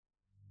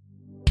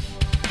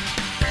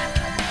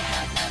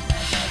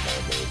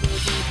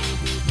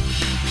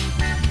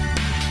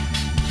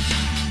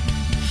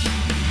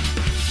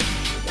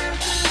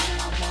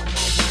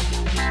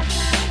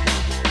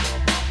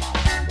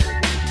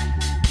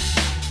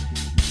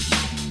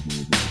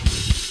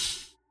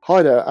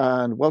Hi there,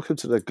 and welcome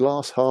to the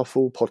Glass Half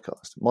Full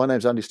podcast. My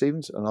name's Andy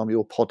Stevens, and I'm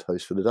your pod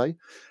host for the day.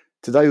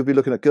 Today we'll be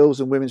looking at girls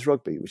and women's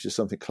rugby, which is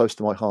something close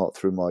to my heart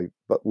through my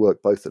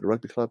work both at the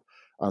rugby club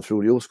and through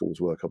all the All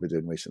Schools work I've been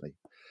doing recently.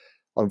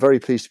 I'm very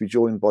pleased to be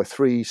joined by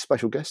three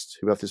special guests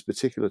who have this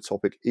particular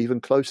topic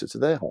even closer to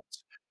their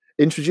hearts.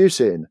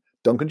 Introducing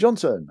Duncan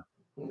Johnson.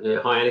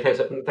 Hi Andy, thanks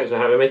for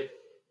having me.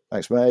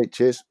 Thanks, mate.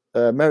 Cheers.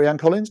 Mary-Anne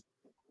Collins.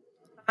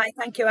 Hi,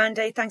 thank you,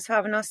 Andy. Thanks for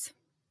having us.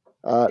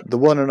 The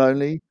one and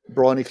only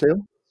Bryony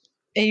Cleal.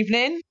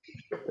 Evening.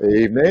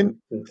 Evening.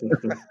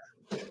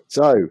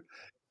 So,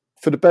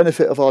 for the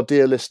benefit of our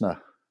dear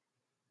listener,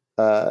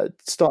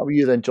 start with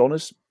you then,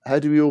 Jonas. How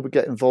do we all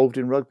get involved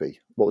in rugby?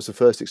 What was the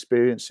first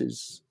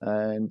experiences,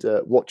 and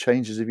what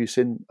changes have you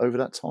seen over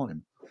that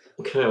time?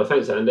 Okay, well,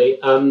 thanks, Andy.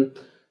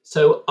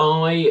 So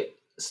I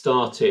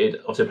started,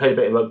 obviously I played a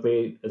bit of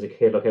rugby as a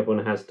kid, like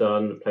everyone has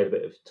done. Played a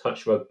bit of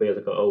touch rugby as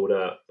I got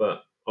older,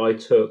 but I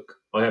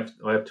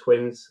have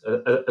twins.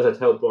 As I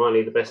tell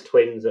Bryony, the best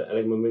twins at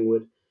Ellingham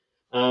Ringwood.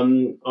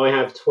 I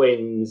have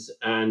twins,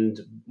 and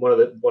one of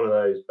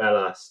those,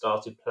 Bella,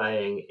 started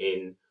playing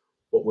in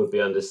what would be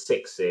under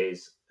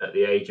sixes at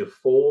the age of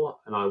 4,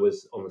 and I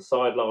was on the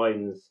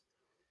sidelines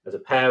as a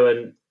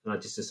parent, and I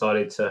just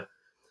decided to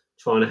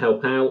try and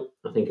help out.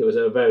 I think it was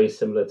at a very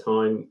similar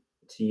time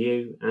to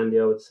you, Andy,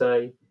 I would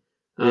say.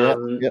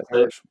 So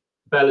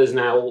Bella's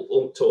now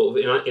all sort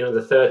of in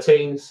under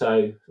 13,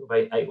 so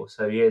 8 or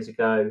so years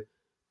ago,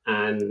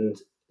 and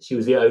she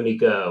was the only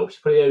girl. She's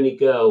probably the only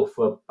girl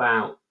for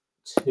about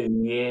 2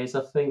 years,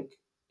 I think,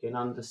 in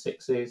under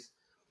sixes,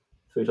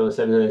 through to under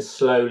 7, and then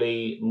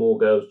slowly more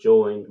girls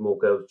joined.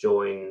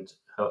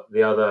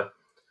 The other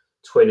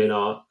twin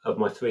of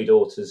my 3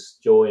 daughters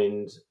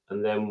joined,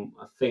 and then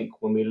I think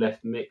when we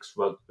left mixed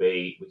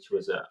rugby, which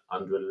was at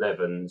under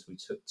 11s, we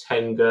took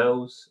 10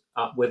 girls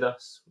up with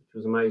us, which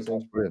was amazing.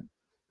 That's brilliant.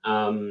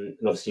 And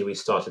obviously we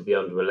started the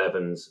under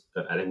 11s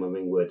at Ellingham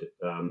Ringwood,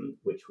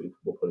 which we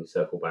will probably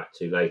circle back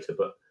to later.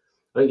 But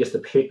I think just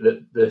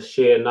the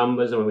sheer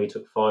numbers, and when we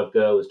took 5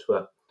 girls to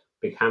a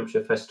big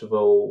Hampshire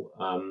festival,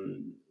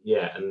 and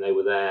they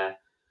were there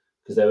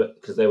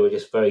because they were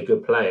just very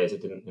good players.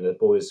 It didn't, the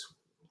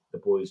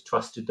boys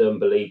trusted them,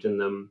 believed in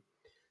them.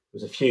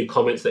 There was a few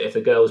comments that if the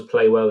girls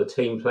play well, the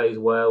team plays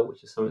well,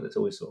 which is something that's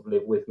always sort of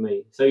lived with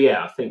me. So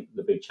yeah, I think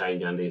the big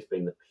change, Andy, has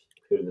been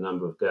the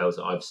number of girls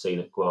that I've seen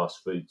at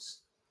grassroots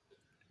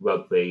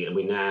rugby. And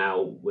we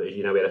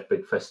had a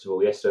big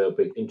festival yesterday, a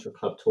big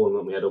intra-club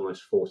tournament. We had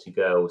almost 40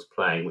 girls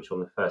playing, which on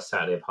the first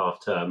Saturday of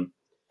half term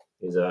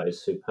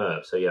is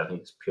superb. So yeah, I think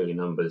it's purely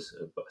numbers.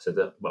 But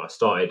I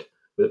started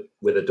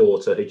with a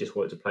daughter who just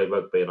wanted to play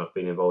rugby, and I've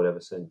been involved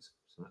ever since.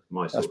 So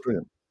that's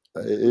brilliant.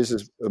 It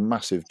is a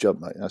massive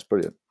jump, mate. That's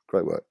brilliant.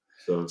 Great work.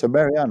 So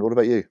Mary-Anne, what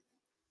about you?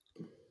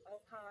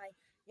 Oh, hi.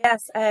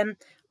 Yes.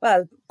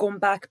 Well, going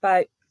back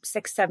about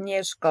 6-7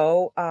 years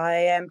ago,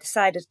 I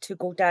decided to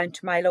go down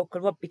to my local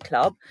rugby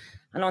club,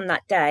 and on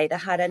that day they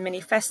had a mini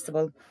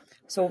festival.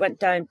 So I went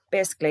down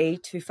basically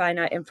to find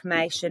out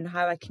information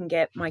how I can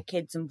get my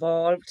kids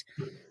involved,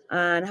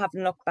 and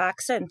haven't looked back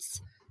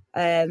since.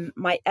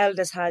 My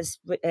eldest has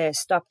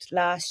stopped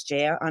last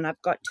year, and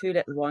I've got 2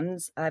 little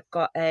ones. I've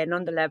got an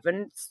under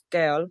 11s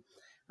girl,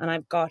 and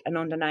I've got an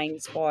under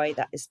 9s boy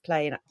that is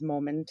playing at the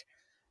moment.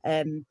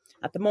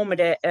 At the moment,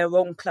 our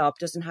own club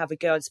doesn't have a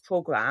girls'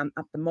 programme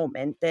at the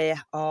moment. They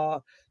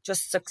are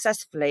just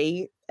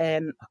successfully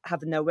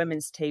having their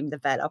women's team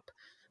develop.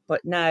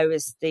 But now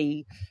is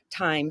the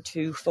time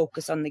to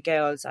focus on the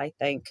girls, I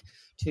think,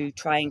 to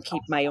try and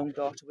keep my own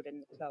daughter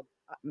within the club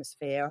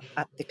atmosphere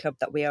at the club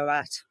that we are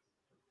at.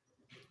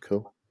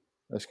 Cool.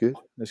 That's good.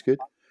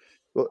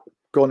 Well,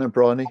 go on then,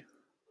 Bryony.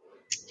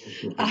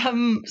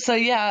 So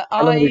yeah,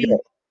 How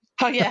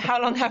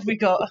long have we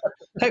got?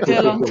 Hopefully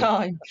a long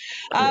time.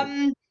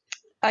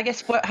 I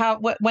guess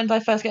when did I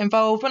first get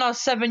involved? When I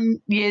was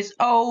 7 years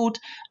old,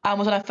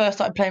 was when I first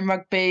started playing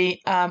rugby,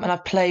 and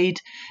I've played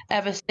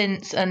ever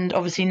since. And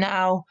obviously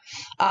now,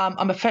 I'm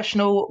a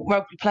professional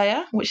rugby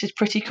player, which is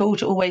pretty cool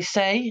to always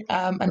say,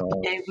 and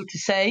be able to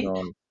say.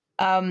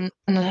 And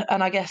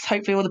I guess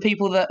hopefully all the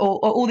people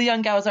all the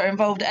young girls that are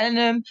involved in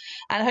them,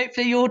 and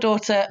hopefully your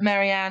daughter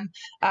Mary-Anne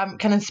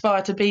can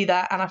inspire to be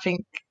that. And I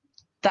think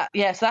that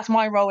so that's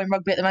my role in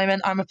rugby at the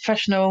moment. I'm a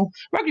professional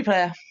rugby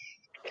player.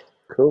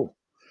 Cool.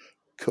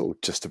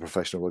 Just a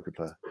professional rugby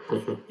player.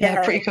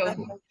 Yeah, pretty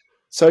cool.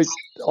 So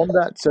on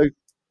that,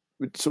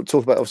 we sort of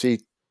talk about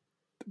obviously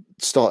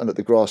starting at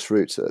the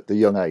grassroots at the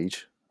young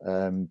age.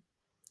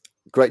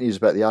 Great news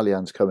about the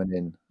Allianz coming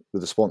in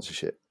with the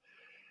sponsorship.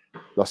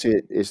 I see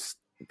it's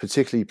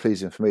particularly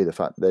pleasing for me the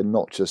fact they're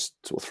not just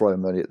sort of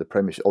throwing money at the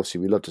Premiership. Obviously,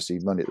 we love to see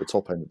money at the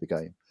top end of the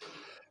game.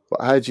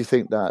 But how do you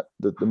think that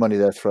the money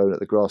they're throwing at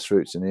the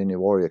grassroots in the India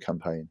Warrior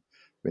campaign,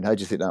 I mean, how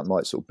do you think that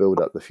might sort of build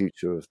up the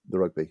future of the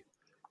rugby?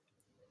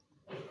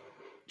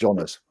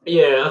 Jonas?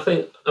 Yeah, I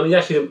think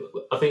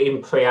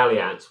in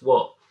pre-Allianz,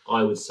 what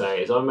I would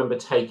say is I remember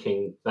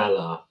taking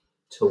Bella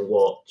to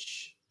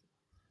watch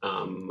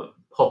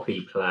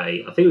Poppy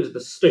play. I think it was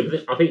the Stoop.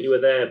 I think you were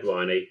there,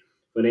 Bryony,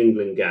 for an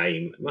England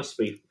game. It must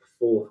be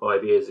 4 or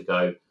 5 years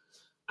ago,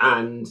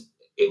 and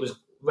it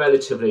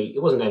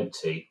wasn't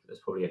empty. There's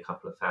probably a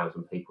couple of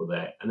thousand people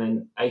there. And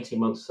then 18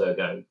 months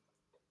ago,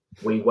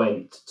 we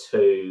went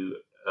to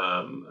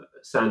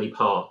Sandy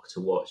Park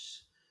to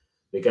watch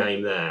the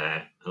game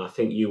there, and I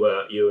think you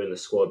were in the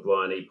squad,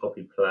 Bryony.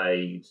 Poppy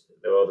played.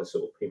 There were other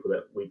sort of people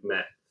that we'd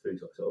met through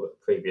sort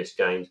of previous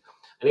games,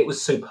 and it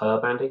was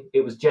superb, Andy.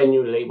 It was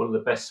genuinely one of the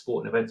best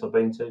sporting events I've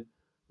been to.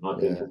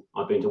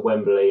 I've been to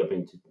Wembley. I've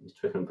been to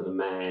Twickenham for the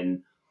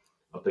men.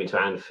 I've been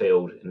to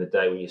Anfield in the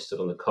day when you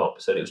stood on the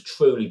Kop. So it was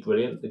truly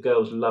brilliant. The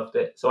girls loved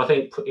it. So I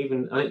think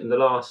in the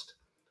last,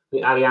 I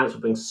think Allianz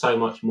will bring so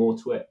much more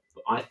to it.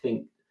 But I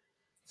think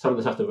some of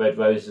the stuff that Red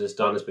Roses has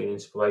done has been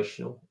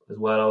inspirational as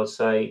well, I would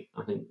say.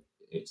 I think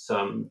it's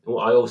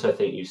what I also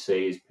think you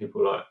see is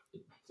people like,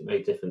 it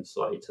made different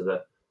slightly to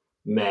the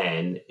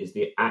men, is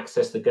the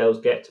access the girls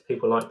get to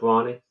people like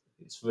Bryony.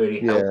 It's really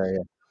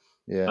helpful.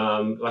 Yeah.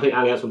 I think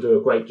Allianz will do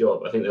a great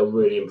job. I think they'll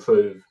really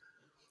improve,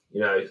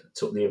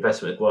 sort of the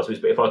investment at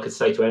grassroots. But if I could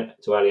say to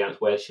Allianz,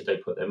 where should they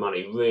put their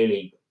money?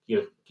 Really,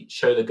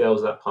 show the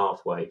girls that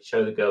pathway.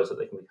 Show the girls that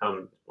they can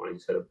become, like you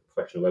said, a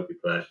professional rugby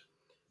player.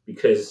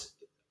 Because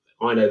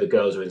I know the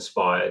girls are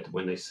inspired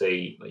when they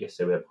see, like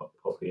yesterday we had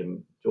Poppy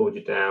and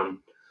Georgia down.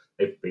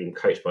 They've been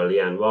coached by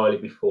Leanne Riley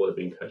before. They've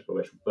been coached by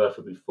Rachel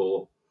Burford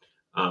before.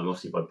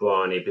 Obviously by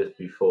Bryony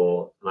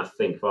before. And I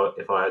think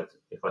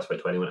if I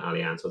spoke to anyone at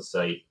Allianz, I'd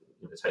say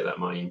take that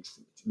money and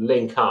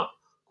link up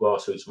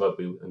grassroots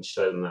rugby and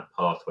show them that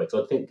pathway.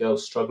 Because I think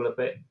girls struggle a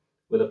bit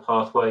with a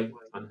pathway.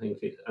 I think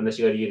unless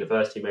you go to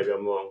university, maybe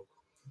I'm wrong.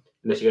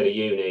 Unless you go to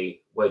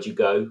uni, where'd you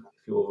go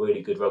if you're a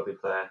really good rugby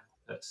player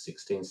at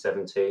 16,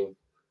 17?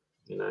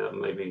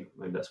 Maybe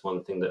that's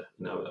one thing that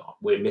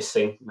we're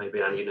missing.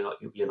 Maybe, and you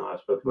and I have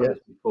spoken about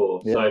this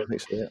before. Yeah, so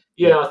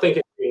I think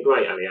it's been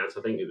great, Allianz.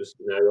 I think it was,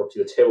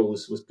 obviously the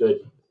Tyrrells was good.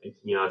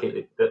 I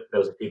think that there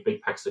was a few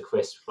big packs of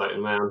crisps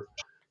floating around,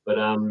 but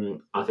I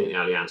think the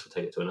Allianz will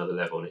take it to another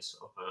level, and it's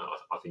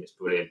I think it's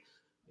brilliant.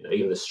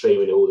 Even the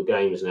streaming of all the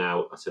games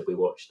now. I've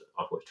watched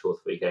 2 or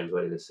 3 games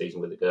already this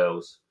season with the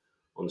girls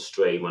on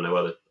stream. I know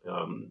other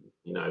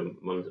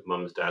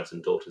mums, dads,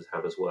 and daughters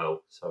have as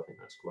well. So I think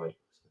that's great.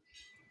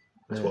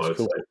 That's what I would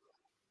say.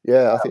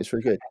 Yeah, I think it's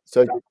really good.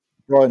 So,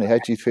 Bryony, how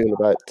do you feel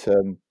about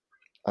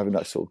having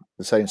that sort of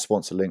the same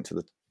sponsor link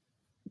to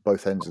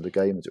both ends of the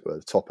game, as it were,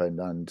 the top end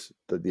and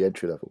the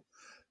entry level?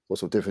 What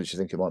sort of difference do you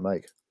think it might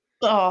make?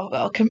 Oh,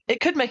 well,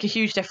 it could make a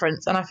huge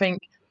difference, and I think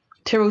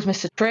Tyrrell's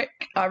missed a trick.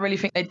 I really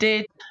think they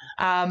did.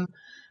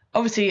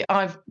 Obviously,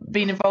 I've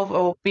been involved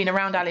or been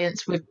around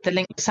Allianz with the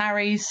link to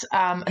Saris,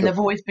 and they've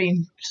always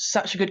been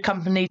such a good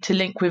company to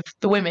link with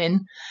the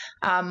women.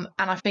 And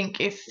I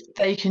think if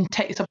they can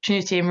take this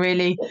opportunity and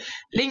really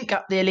link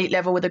up the elite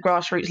level with the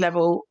grassroots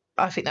level,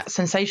 I think that's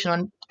sensational.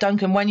 And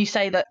Duncan, when you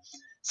say that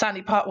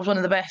Sandy Park was one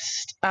of the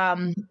best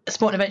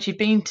sporting events you've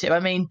been to, I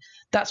mean,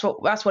 that's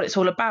what it's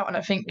all about. And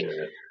I think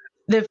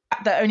the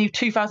fact that only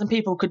 2,000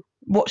 people could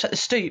watch at the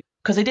Stoop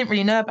because they didn't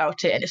really know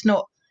about it, and it's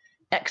not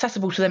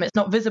accessible to them, it's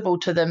not visible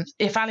to them.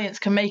 If Allianz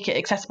can make it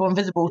accessible and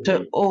visible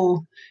to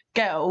all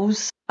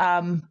girls,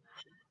 then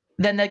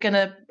they're going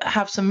to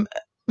have some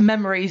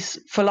memories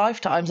for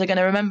lifetimes. They're going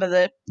to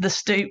remember the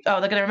Stoop. They're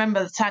going to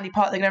remember the Sandy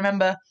Park. They're going to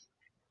remember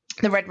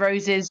the Red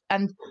Roses.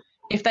 And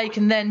if they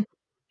can then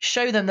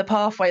show them the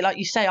pathway, like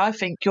you say, I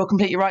think you're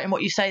completely right in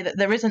what you say, that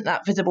there isn't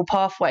that visible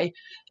pathway.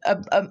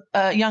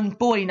 A young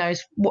boy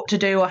knows what to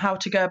do or how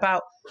to go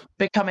about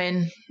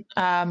becoming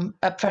a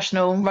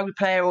professional rugby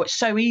player, or it's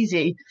so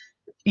easy.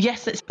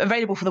 Yes, it's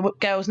available for the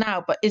girls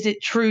now, but is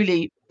it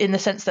truly in the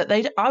sense that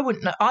I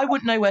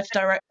wouldn't know where to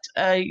direct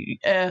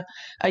a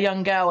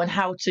young girl and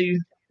how to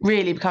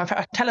really become.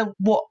 I tell her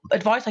what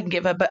advice I can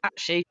give her, but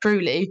actually,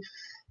 truly,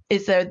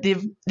 is there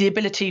the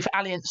ability for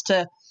Allianz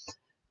to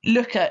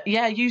look at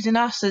using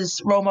us as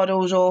role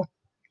models, or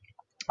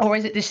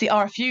is it just the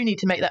RFU need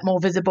to make that more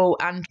visible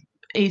and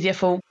easier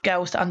for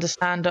girls to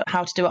understand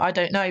how to do it? I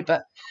don't know,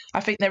 but I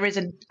think there is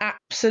an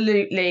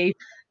absolutely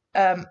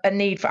a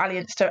need for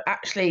Allianz to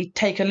actually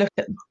take a look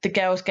at the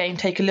girls' game,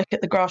 take a look at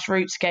the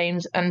grassroots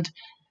games, and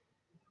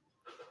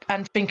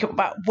think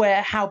about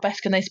how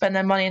best can they spend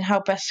their money and how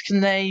best can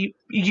they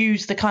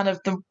use the kind of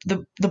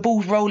the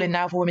ball's rolling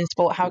now for women's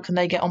sport. How can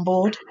they get on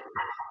board?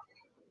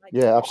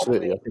 Yeah,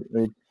 absolutely. I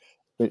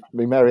think,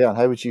 Marianne,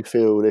 how would you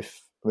feel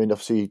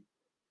obviously,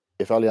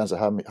 if Allianz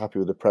are happy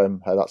with the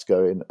Prem, how that's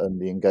going,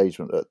 and the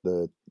engagement at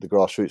the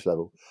grassroots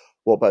level?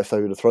 What about if they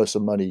were to throw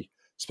some money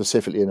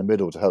specifically in the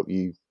middle to help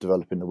you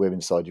develop in the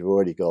women's side you've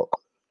already got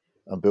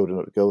and building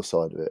up the girls'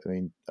 side of it? I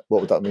mean,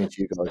 what would that mean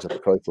to you guys up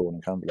at Crowthorne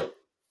and Camberley?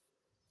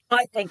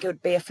 I think it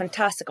would be a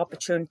fantastic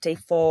opportunity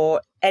for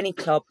any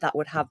club that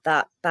would have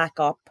that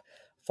backup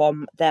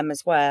from them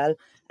as well.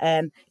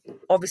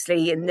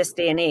 Obviously, in this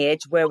day and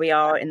age where we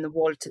are in the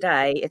world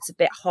today, it's a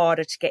bit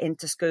harder to get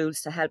into schools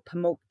to help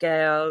promote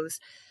girls.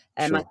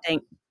 Sure. I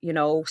think,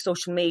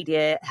 social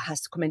media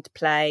has to come into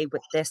play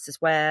with this as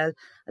well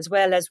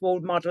as role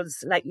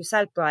models like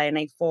yourself,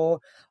 Brian, for,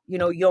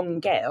 young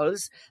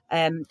girls.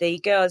 The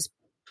girls'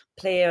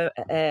 player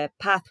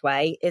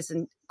pathway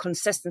isn't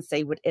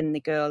consistency within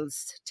the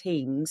girls'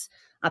 teams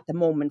at the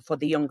moment for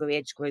the younger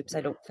age groups.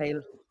 I don't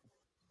feel.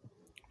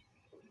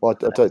 Well,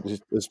 I don't.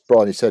 As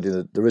Brian said,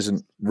 there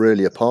isn't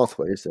really a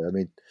pathway, is there? I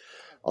mean,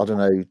 I don't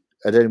know.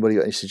 Had anybody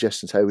got any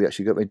suggestions how we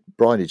actually got? I mean,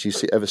 Brian, did you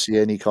ever see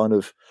any kind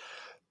of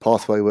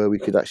pathway where we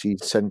could actually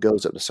send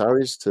girls up to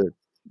Sarries to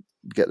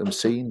get them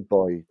seen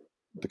by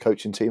the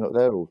coaching team up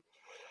there, or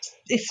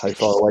how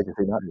far away do you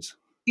think that is?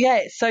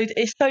 Yeah, it's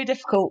so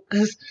difficult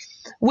because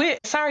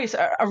Sarries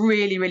are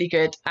really, really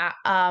good at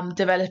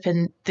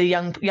developing the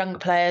young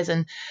players,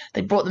 and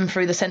they brought them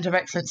through the centre of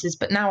excellences.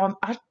 But now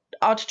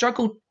I'd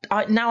struggled.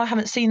 I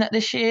haven't seen that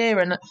this year,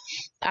 and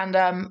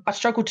I've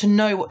struggled to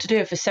know what to do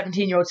if a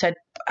 17-year-old said,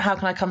 "How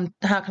can I come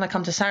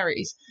to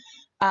Sarries?"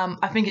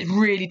 I think it's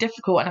really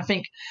difficult, and I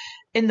think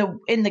in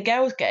the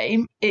girls'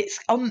 game, it's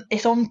on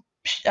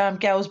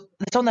girls,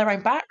 it's on their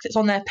own backs, it's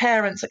on their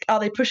parents. Like, are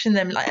they pushing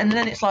them? Like, and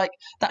then it's like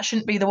that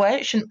shouldn't be the way.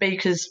 It shouldn't be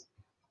because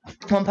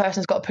one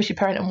person's got a pushy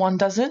parent and one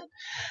doesn't.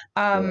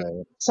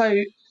 So,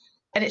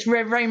 and it's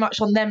very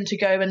much on them to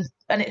go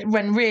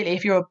when really,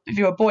 if you're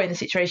a boy in the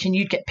situation,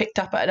 you'd get picked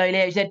up at an early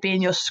age. They'd be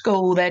in your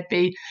school, they'd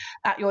be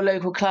at your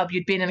local club,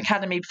 you'd be in an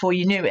academy before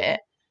you knew it,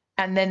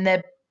 and then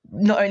they're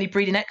not only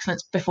breeding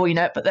excellence before you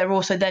know it, but they're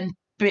also then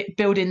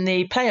building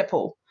the player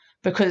pool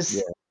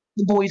because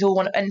the boys all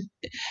want. And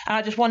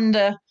I just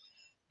wonder.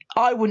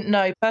 I wouldn't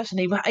know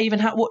personally even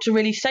what to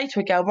really say to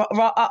a girl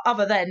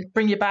other than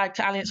bring your bag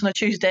to Alliance on a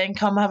Tuesday and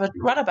come have a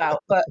runabout.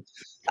 But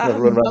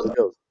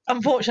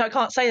unfortunately, I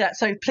can't say that.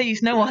 So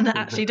please, no one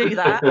actually do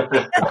that.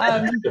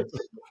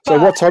 So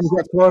what time is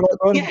that tomorrow night,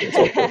 Brian?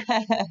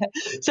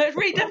 So it's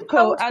really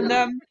difficult, and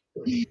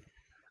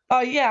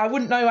I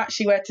wouldn't know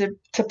actually where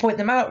to point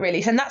them out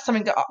really. And that's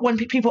something that when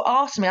people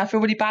ask me, I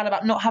feel really bad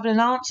about not having an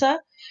answer.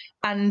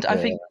 And I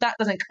think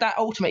that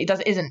ultimately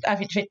isn't I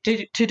think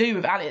to do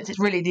with Alliance. It's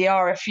really the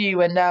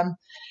RFU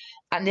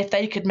and if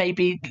they could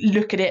maybe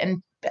look at it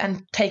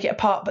and take it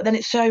apart. But then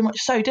it's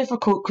so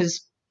difficult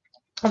because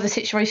of the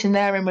situation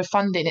they're in with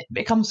funding. It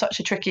becomes such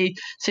a tricky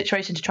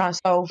situation to try and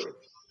solve.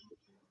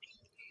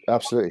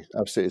 Absolutely.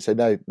 So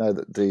now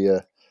that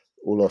the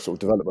all our sort of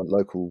development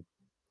local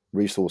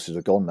resources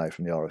are gone now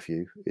from the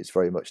RFU, it's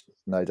very much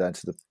now down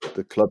to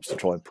the clubs to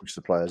try and push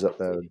the players up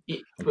there and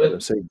get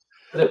them seen.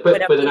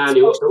 But an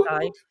annual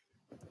sorry,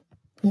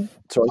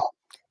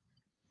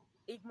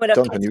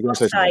 Duncan, you were going to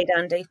say something?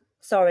 Andy,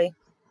 sorry,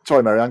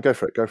 Marianne, go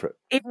for it.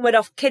 Even with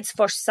our Kids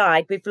First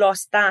side, we've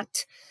lost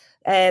that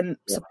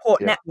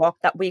support network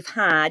that we've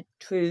had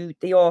through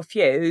the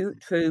RFU,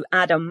 through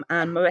Adam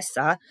and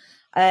Marissa.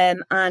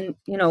 And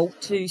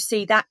to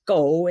see that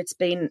go, it's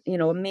been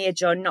a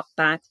major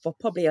knockback for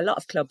probably a lot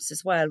of clubs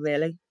as well,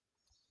 really.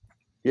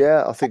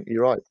 Yeah, I think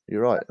you're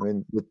right. I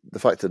mean, the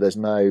fact that there's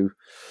no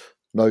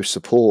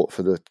support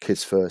for the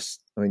Kids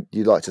First. I mean,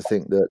 you'd like to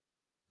think that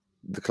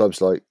the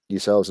clubs like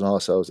yourselves and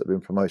ourselves that have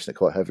been promoting it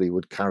quite heavily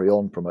would carry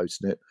on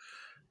promoting it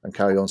and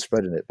carry on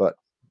spreading it. But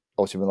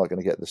ultimately, we're not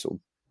going to get the sort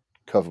of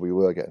cover we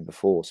were getting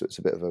before, so it's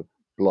a bit of a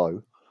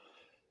blow.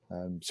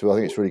 So I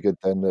think it's really good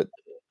then that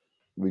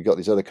we've got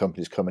these other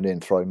companies coming in,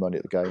 throwing money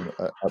at the game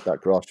at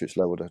that grassroots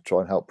level to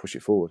try and help push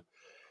it forward.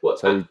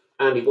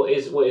 Andy, what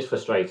is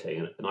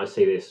frustrating, and I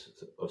see this,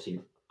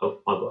 obviously, I've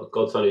got a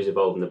godson who's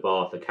involved in the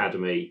Bath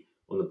Academy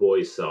on the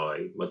boys'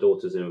 side. My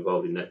daughter's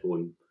involved in netball,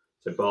 and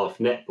so Bath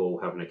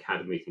Netball have an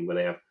academy thing where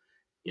they have,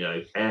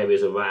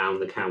 areas around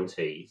the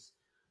counties,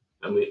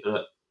 and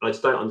I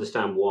just don't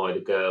understand why the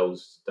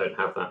girls don't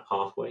have that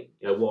pathway.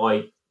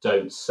 Why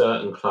don't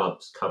certain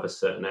clubs cover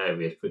certain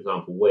areas? For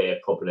example,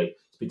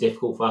 it's be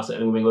difficult for us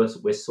at Ellingham.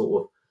 We're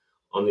sort of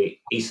on the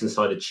eastern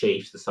side of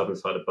Chiefs, the southern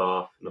side of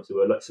Bath, and obviously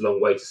it's a long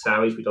way to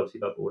Sarries. We'd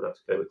obviously have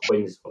to go with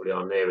Quins, probably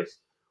our nearest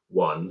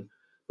one.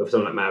 But for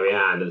someone like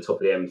Marianne at the top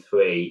of the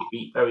M3, it'd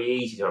be very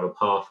easy to have a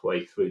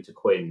pathway through to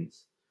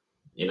Quins,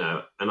 and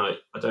I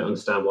don't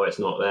understand why it's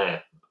not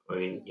there. I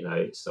mean,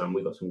 it's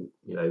we've got some,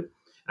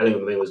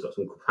 Ellingham has got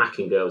some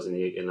cracking girls in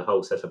the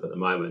whole setup at the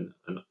moment,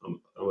 and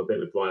I'm a bit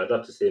with Brian. I'd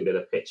love to see a bit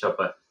of pitch up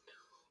at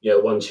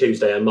one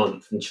Tuesday a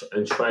month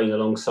and train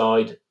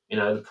alongside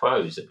the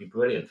pros. It'd be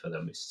brilliant for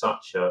them. It's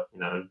such a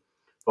and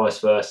vice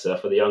versa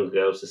for the younger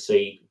girls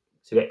to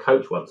get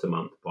coached once a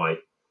month by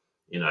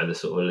the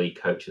sort of elite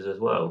coaches as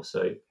well. So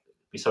it'd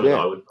be something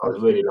I would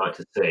really like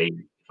to see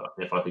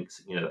if I could.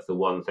 That's the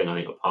one thing I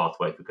think, a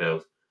pathway for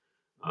girls.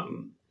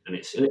 And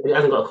it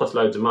hasn't got to cost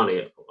loads of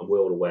money. We're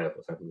all aware of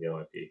what's happening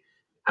with the IFU. It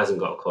hasn't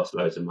got to cost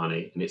loads of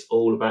money, and it's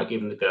all about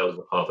giving the girls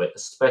a pathway,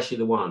 especially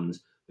the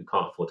ones who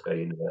can't afford to go to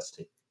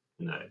university.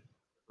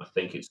 I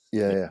think it's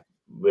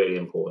really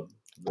important.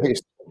 I think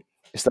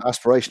it's the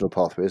aspirational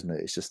pathway, isn't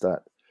it? It's just that.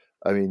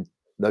 I mean,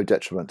 no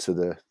detriment to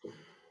the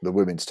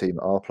women's team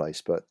at our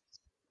place, but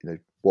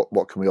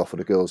what can we offer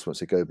the girls once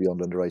they go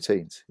beyond under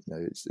 18s?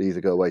 It's either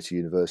go away to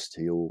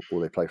university or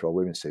they play for our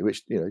women's team,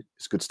 which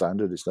it's a good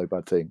standard. It's no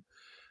bad thing,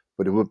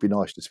 but it would be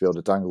nice just to be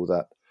able to dangle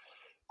that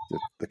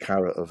the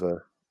carrot of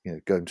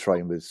go and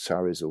train with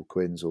Sarries or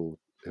Quins or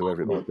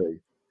whoever it might be.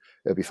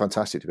 It'd be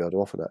fantastic to be able to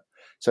offer that.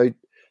 So,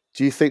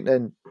 do you think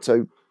then?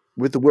 So,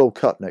 with the World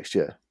Cup next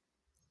year,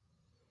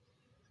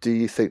 do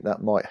you think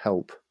that might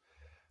help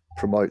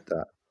promote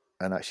that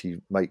and actually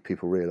make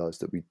people realise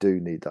that we do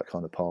need that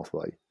kind of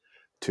pathway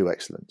to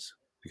excellence?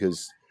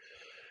 Because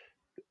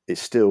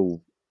it's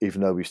still,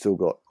 even though we've still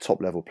got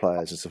top level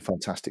players, there's some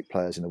fantastic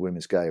players in the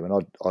women's game,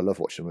 and I love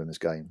watching the women's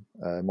game.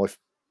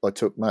 I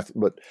took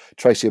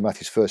Tracy and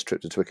Matthew's first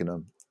trip to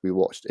Twickenham. We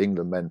watched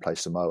England men play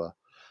Samoa,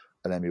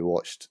 and then we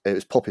watched, it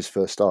was Poppy's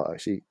first start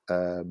actually,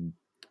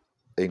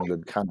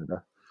 England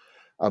Canada,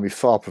 and we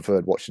far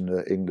preferred watching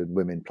the England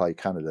women play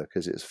Canada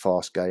because it's a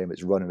fast game,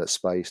 it's running at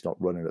space, not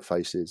running at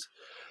faces,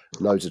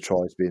 loads of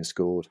tries being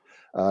scored.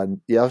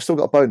 And yeah, I've still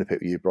got a bone to pick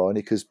with you,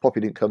 Bryony, because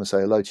Poppy didn't come and say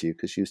hello to you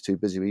because she was too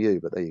busy with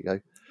you, but there you go.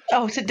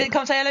 Oh, so did it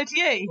come say hello to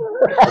you?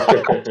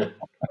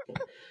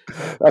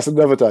 That's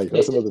another day.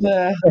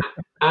 Yeah.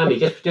 Andy,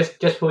 just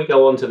before we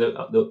go on to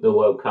the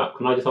World Cup,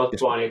 can I just ask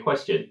Bryony a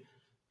question?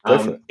 Go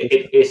for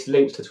it. It's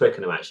linked to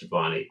Twickenham, actually,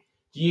 Bryony.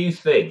 Do you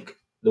think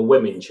the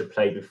women should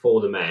play before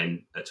the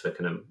men at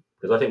Twickenham?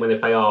 Because I think when they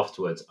play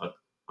afterwards,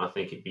 I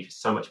think it'd be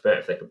so much better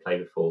if they could play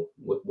before.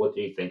 What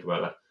do you think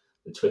about that?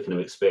 The Twickenham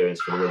experience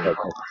for the women? That's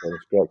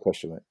a great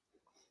question, mate.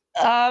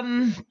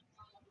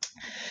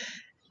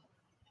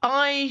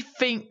 I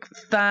think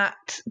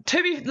that,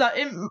 to be like,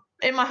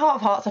 in my heart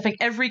of hearts, I think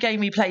every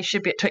game we play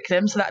should be at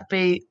Twickenham, so that'd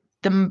be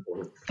the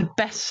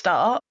best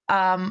start.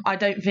 I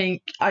don't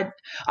think I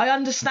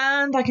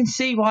understand. I can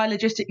see why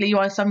logistically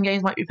why some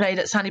games might be played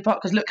at Sandy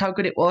Park because look how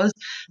good it was,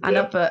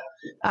 but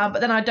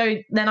then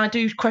I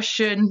do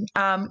question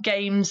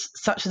games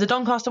such as the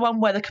Doncaster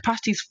one where the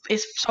capacity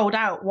is sold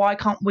out. Why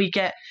can't we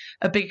get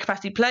a big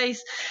capacity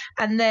place?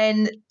 And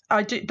then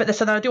I do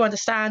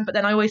understand, but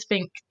then I always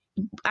think,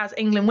 as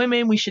England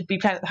women, we should be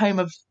playing at the home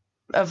of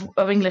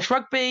English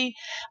rugby.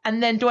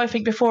 And then do I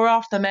think before or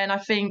after men? I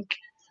think,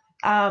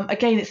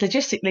 again, it's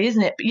logistically,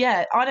 isn't it? But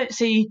yeah, I don't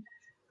see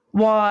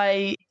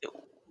why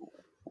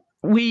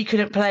we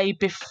couldn't play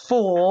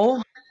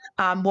before.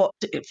 But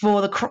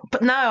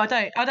no, I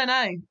don't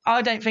know.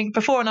 I don't think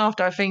before and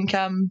after. I think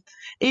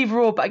either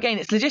or. But again,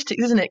 it's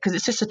logistics, isn't it? Because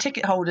it's just the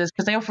ticket holders,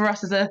 because they offer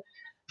us as a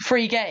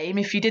free game.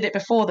 If you did it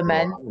before the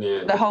men,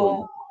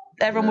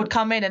 everyone would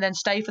come in and then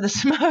stay for the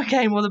Samoa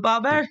game or the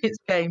Barbarians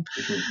game.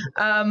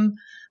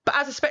 But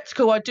as a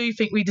spectacle, I do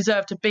think we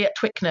deserve to be at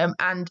Twickenham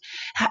and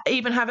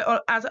even have it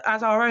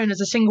as our own,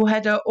 as a single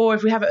header, or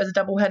if we have it as a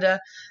double header,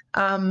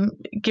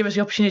 give us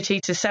the opportunity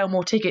to sell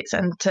more tickets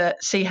and to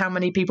see how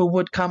many people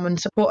would come and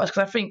support us.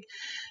 Because I think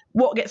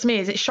what gets me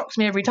is it shocks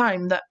me every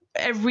time that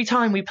every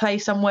time we play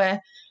somewhere,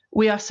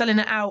 we are selling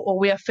it out or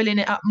we are filling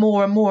it up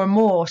more and more and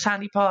more.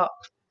 Sandy Park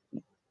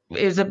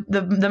is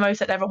the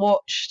most I'd ever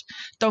watched.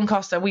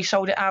 Doncaster, we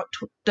sold it out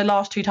the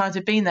last 2 times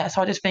we've been there.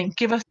 So I just think,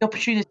 give us the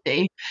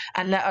opportunity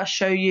and let us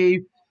show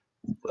you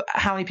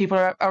how many people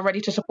are ready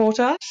to support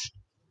us.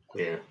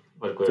 Yeah,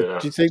 I agree with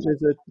that. Do you think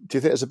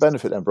there's a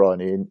benefit then,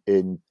 Bryony,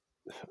 in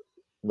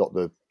not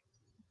the?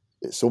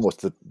 It's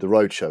almost the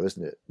road show,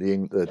 isn't it?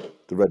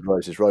 The Red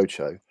Roses road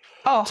show.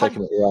 Oh,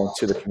 taking it around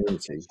to the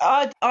community.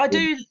 I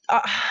do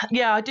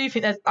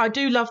think that I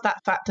do love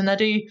that fact, and I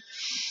do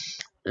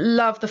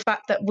love the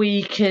fact that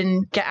we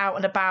can get out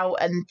and about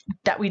and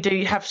that we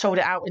do have sold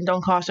it out in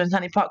Doncaster and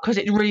Sandy Park, because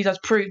it really does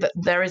prove that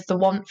there is the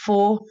want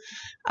for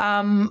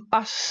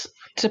us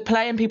to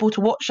play and people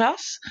to watch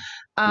us.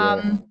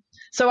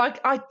 So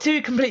I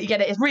do completely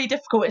get it. It's really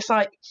difficult. It's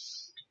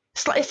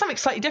something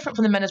slightly different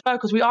from the men as well,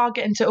 because we are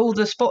getting to all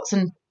the spots,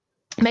 and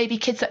maybe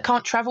kids that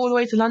can't travel all the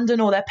way to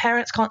London or their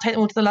parents can't take them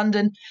all to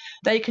London,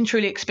 they can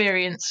truly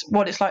experience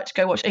what it's like to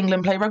go watch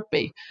England play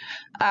rugby.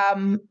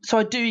 So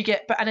I do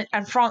get,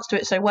 and France do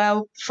it so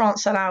well.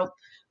 France sell out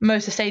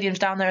most of the stadiums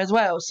down there as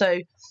well.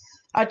 So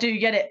I do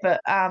get it, but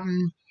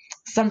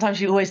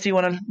sometimes you always do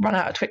want to run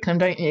out of Twickenham,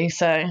 don't you?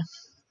 So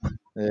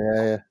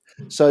yeah.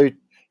 So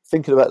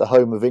thinking about the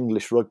home of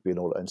English rugby and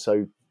all that, and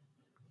so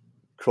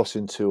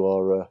crossing to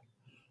our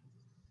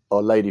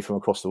lady from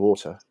across the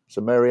water.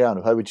 So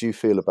Marianne, how would you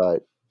feel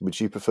about? Would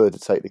you prefer to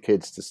take the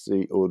kids to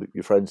see, or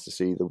your friends to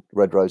see the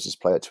Red Roses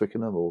play at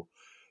Twickenham, or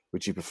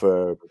would you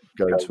prefer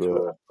going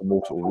to a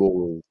more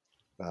rural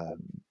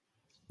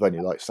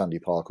venue like Sandy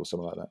Park or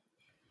something like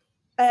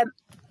that?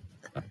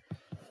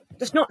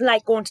 There's not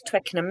like going to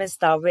Twickenham, is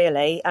there,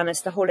 really? And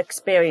it's the whole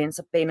experience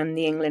of being on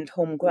the England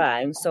home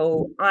ground.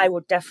 So I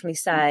would definitely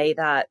say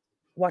that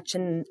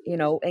watching,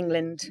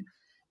 England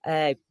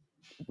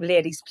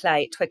ladies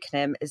play at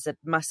Twickenham is a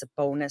massive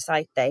bonus,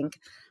 I think.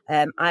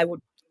 I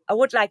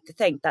would like to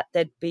think that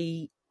they'd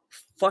be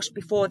first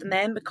before the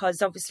men,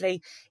 because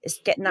obviously it's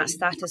getting that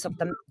status of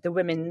the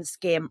women's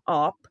game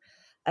up.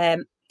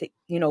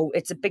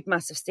 It's a big,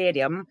 massive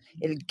stadium.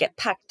 It'll get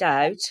packed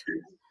out.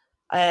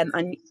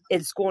 And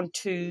it's going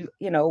to,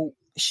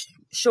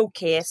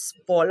 showcase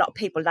for a lot of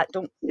people that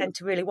don't tend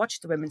to really watch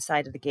the women's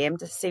side of the game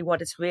to see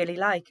what it's really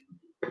like.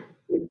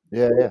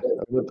 Yeah.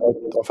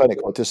 I found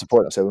it quite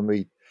disappointing. So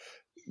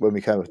when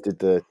we came up did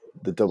the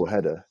double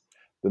header,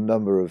 the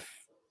number of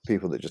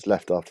people that just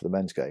left after the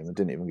men's game and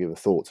didn't even give a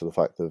thought to the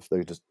fact that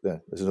they just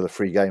there's another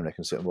free game they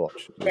can sit and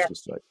watch. It's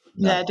just like,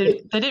 no. Yeah,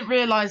 they didn't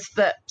realise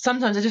that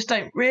sometimes they just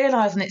don't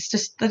realise, and it's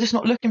just they're just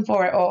not looking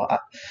for it. Or,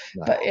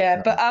 but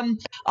I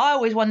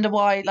always wonder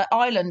why like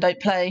Ireland don't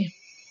play,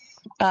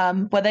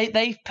 where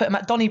they've put them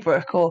at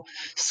Donnybrook, or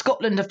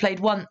Scotland have played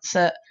once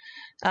at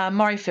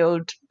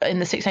Murrayfield in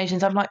the Six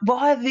Nations. I'm like,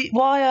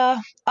 why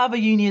are other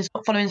unions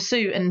not following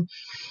suit and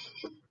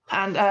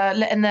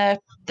letting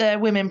their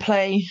women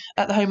play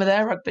at the home of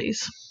their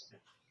rugbies?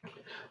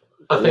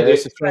 I think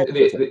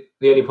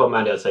the only problem,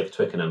 Andy, I'd say for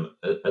Twickenham,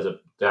 as a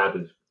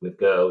dad with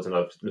girls, and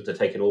I've looked at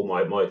taking all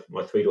my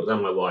 3 daughters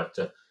and my wife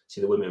to see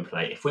the women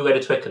play. If we went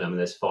to Twickenham and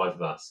there's 5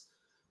 of us,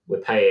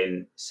 we're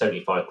paying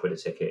 £75 a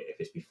ticket if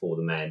it's before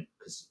the men,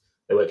 because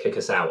they won't kick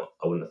us out.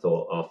 I wouldn't have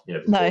thought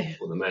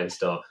before the men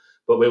start.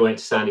 But we went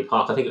to Stanley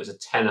Park. I think it was a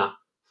tenner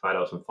for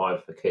adults and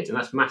 5 for kids, and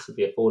that's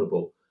massively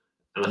affordable.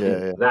 And I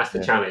think that's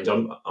the challenge.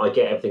 I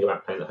get everything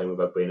about playing at home with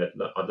rugby, and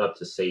I'd love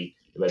to see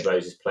the Red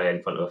Roses play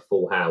in front of a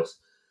full house.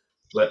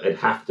 But it'd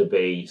have to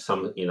be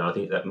some, I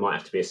think that might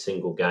have to be a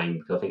single game,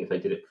 because I think if they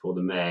did it before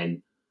the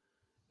men,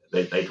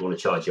 they'd want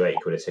to charge you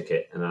 £80 a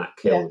ticket, and that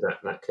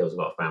kills a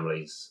lot of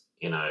families.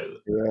 Yeah,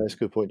 that's a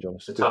good point, John.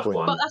 It's a tough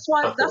one. But that's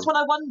why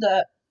I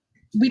wonder.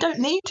 We don't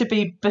need to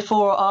be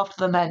before or after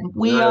the men.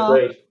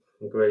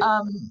 Agreed.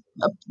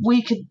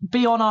 We could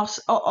be on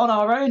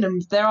our own,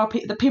 and there are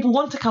the people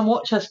want to come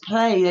watch us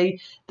play.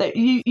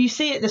 You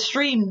see it, the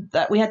stream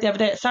that we had the other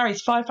day at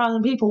Sarries,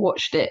 5,000 people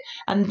watched it,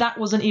 and that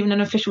wasn't even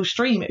an official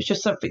stream. It was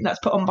just something that's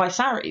put on by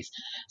Sarries.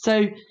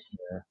 So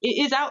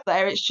it is out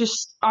there. It's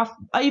just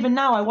even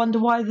now I wonder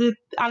why the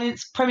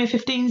Alliance Premier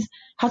 15s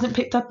hasn't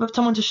picked up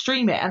someone to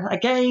stream it. And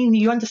again,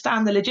 you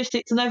understand the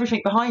logistics and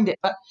everything behind it,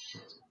 but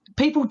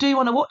people do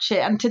want to watch it.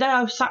 And today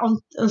I sat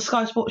on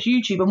Sky Sports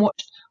YouTube and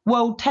watched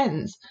World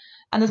Tens,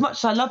 and as much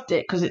as I loved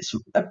it because it's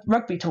a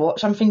rugby to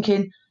watch, I'm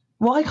thinking,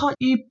 why can't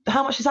you?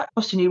 How much is that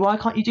costing you? Why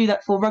can't you do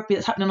that for rugby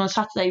that's happening on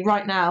Saturday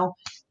right now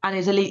and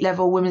is elite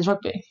level women's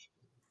rugby?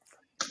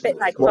 A bit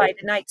like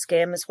Friday night's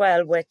game as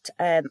well with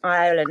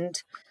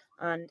Ireland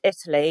and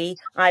Italy.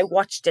 I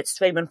watched it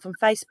streaming from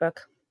Facebook.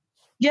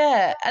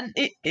 Yeah, and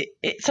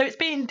so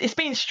it's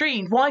being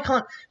streamed. Why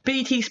can't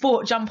BT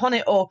Sport jump on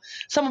it, or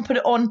someone put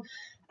it on?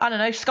 I don't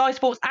know, Sky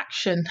Sports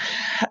Action,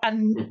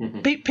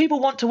 and people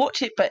want to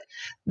watch it, but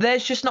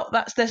there's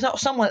not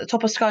someone at the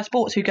top of Sky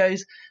Sports who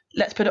goes,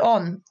 let's put it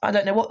on. I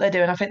don't know what they're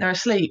doing. I think they're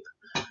asleep.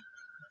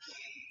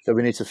 So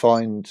we need to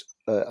find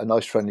a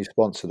nice friendly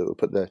sponsor that will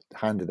put their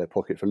hand in their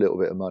pocket for a little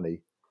bit of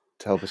money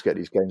to help us get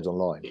these games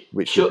online,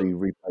 which should be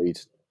repaid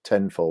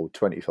tenfold,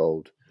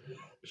 20-fold,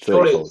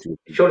 30-fold.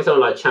 Surely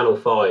someone like Channel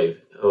 5,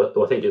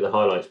 or I think do the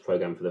highlights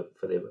programme for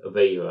the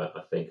Aviva,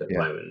 I think, at the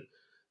moment.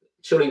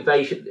 Surely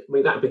they should. I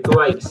mean, that'd be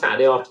great.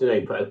 Saturday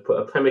afternoon, put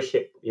a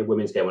Premiership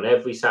women's game on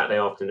every Saturday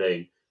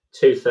afternoon,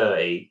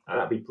 2:30.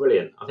 That'd be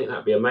brilliant. I think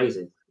that'd be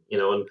amazing.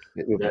 And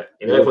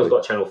everyone's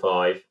got Channel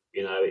 5.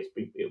 It'd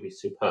be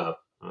superb.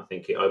 I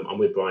think I'm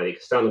with Brian. It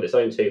can stand on its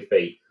own 2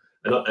 feet,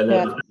 and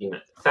then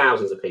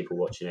thousands of people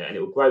watching it, and it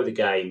will grow the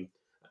game.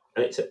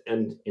 And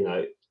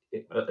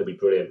it'd be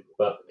brilliant.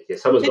 But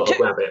someone's got to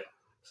grab it.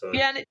 So.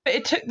 Yeah, and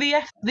it took the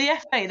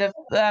FA,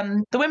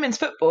 the women's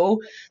football,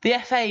 the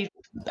FA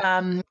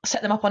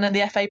set them up on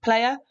the FA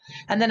player,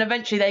 and then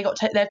eventually they've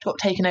got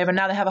taken over.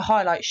 Now they have a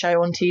highlight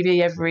show on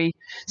TV every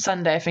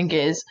Sunday, I think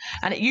it is,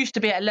 and it used to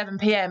be at 11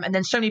 p.m. and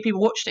then so many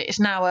people watched it. It's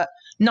now at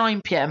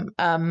 9 p.m.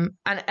 And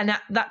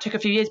that took a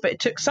few years, but it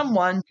took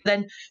someone to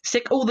then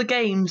stick all the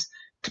games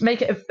to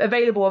make it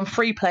available on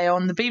free player,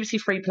 on the BBC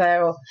free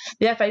player or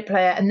the FA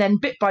player, and then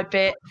bit by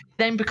bit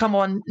then become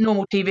on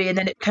normal TV, and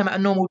then it became at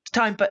a normal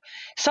time. But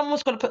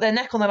someone's got to put their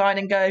neck on the line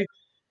and go,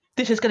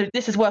 this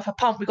is worth a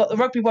pump. We've got the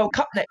Rugby World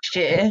Cup next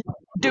year,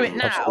 do it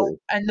now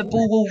and the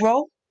ball will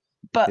roll.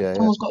 But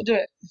someone's got to do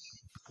it.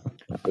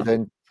 But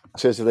then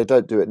says if they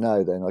don't do it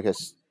now, then I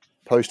guess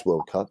post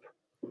World Cup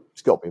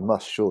it's got to be a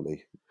must,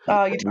 surely.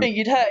 Oh,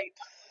 you'd hope.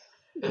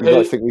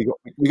 I think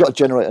we got to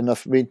generate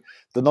enough. I mean,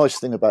 the nice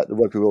thing about the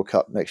Rugby World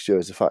Cup next year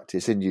is the fact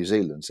it's in New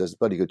Zealand, so there's a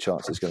bloody good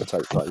chance it's going to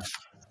take place.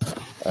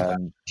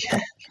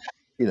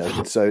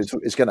 So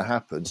it's going to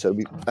happen. So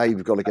we've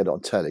got to get it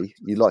on telly.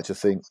 You'd like to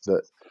think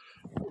that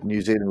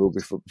New Zealand will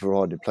be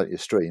providing plenty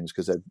of streams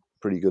because they're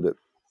pretty good at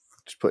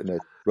just putting their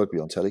rugby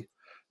on telly.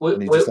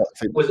 And you just like to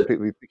think people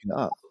will be picking it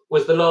up.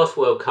 Was the last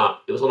World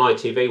Cup? It was on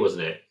ITV,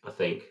 wasn't it? I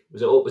think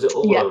was it all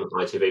on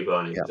ITV,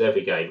 Barney? It was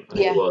every game. I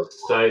think it was.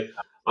 So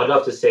I'd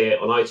love to see it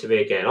on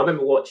ITV again. I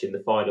remember watching the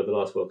final of the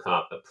last World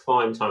Cup at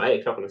prime time,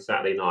 8 o'clock on a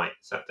Saturday night.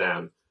 Sat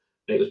down,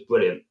 and it was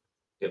brilliant.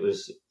 It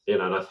was,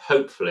 and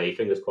hopefully,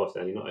 fingers crossed,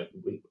 Andy, not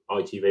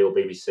ITV or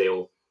BBC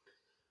or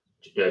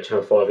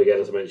Channel 5 again,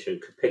 as I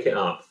mentioned, could pick it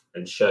up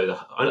and show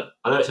I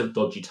know it's a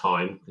dodgy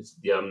time. It's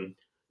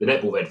the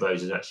netball Red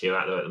Roses actually are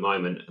out there at the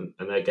moment,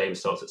 and their game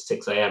starts at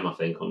 6 a.m. I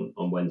think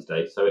on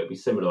Wednesday. So it'd be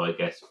similar, I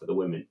guess, for the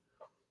women,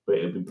 but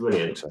it'd be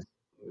brilliant.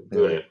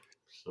 Brilliant.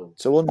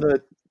 So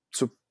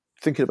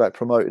thinking about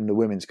promoting the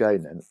women's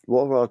game, then,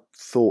 what are our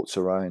thoughts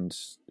around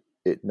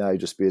it now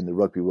just being the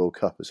Rugby World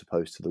Cup as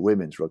opposed to the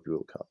Women's Rugby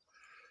World Cup?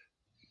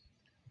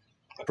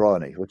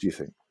 Bryony, what do you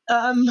think?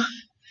 I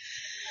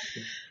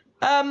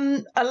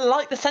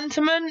like the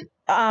sentiment.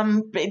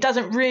 It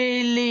doesn't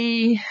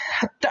really.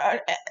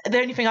 The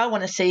only thing I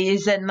want to see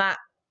is then that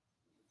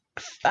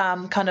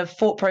kind of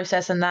thought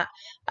process and that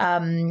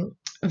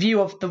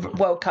view of the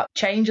World Cup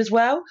change as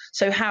well.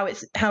 So how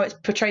it's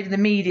portrayed in the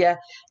media,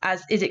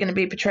 as is it going to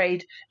be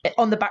portrayed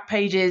on the back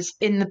pages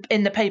in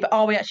the paper?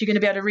 Are we actually going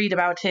to be able to read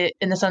about it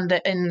in the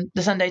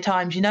Sunday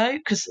Times? You know,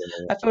 because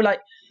I feel like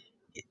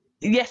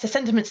yes, the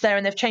sentiment's there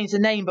and they've changed the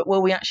name, but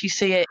will we actually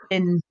see it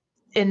in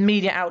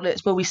media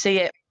outlets? Will we see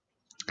it?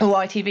 Will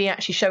ITV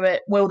actually show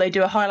it? Will they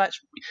do a highlights?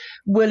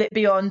 Will it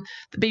be on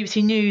the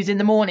BBC News in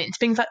the mornings?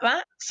 Things like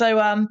that. So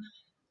I'm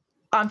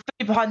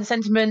fully behind the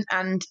sentiment,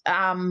 and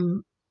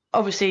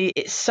obviously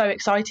it's so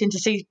exciting to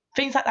see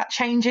things like that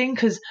changing,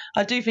 because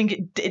I do think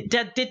it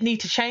did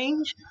need to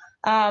change.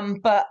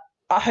 But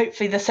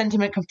hopefully the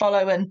sentiment can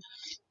follow,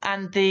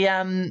 and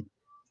the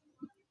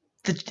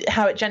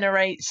how it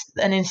generates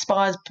and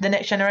inspires the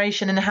next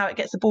generation, and how it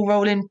gets the ball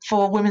rolling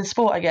for women's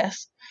sport, I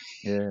guess.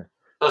 Yeah,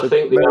 I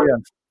think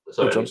the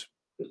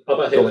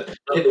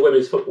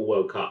Women's Football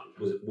World Cup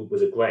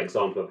was a great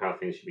example of how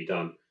things should be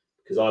done,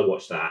 because I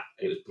watched that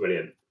and it was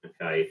brilliant.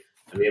 Okay,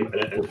 and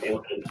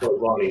to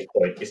Riley's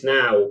point, it's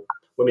now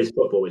women's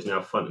football is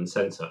now front and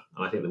centre.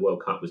 I think the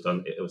World Cup was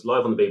done. It was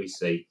live on the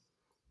BBC.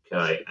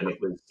 Okay, and it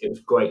was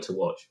great to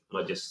watch.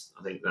 And I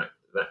think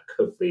that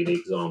could be the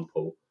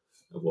example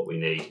of what we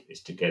need,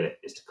 is to get it,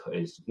 is to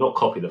not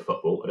copy the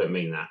football. I don't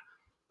mean that,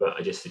 but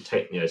I just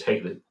take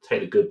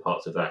the good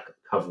parts of that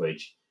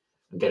coverage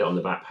and get it on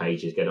the back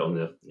pages, get it on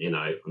the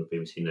on the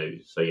BBC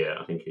News. So yeah,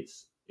 I think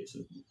it's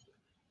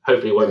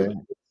hopefully it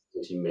won't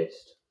be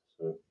missed.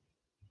 So.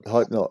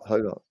 Hope not.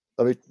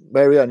 I mean,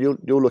 Mary-Anne,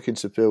 you're looking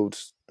to build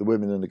the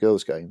women and the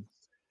girls game.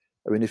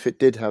 I mean, if it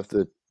did have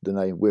the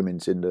name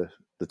women's in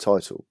the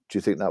title, do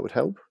you think that would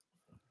help?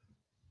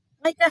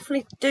 I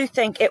definitely do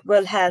think it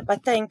will help. I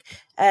think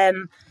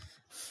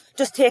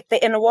just take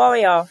the Inner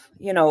Warrior,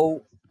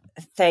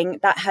 thing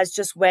that has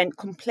just went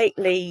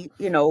completely,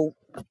 all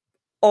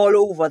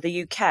over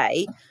the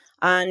UK.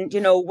 And,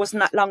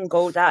 wasn't that long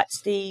ago that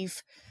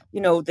Steve,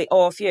 the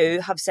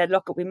RFU have said,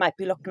 look, we might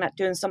be looking at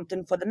doing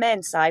something for the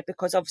men's side,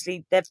 because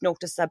obviously they've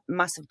noticed a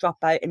massive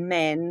dropout in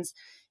men's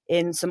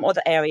in some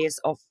other areas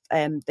of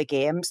the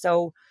game.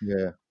 So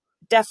yeah,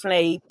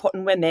 definitely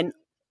putting women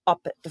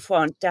up at the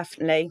front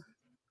definitely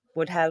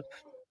would help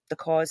the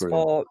cause.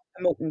 Brilliant. For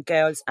promoting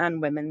girls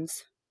and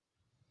women's.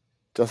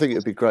 I think it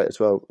would be great as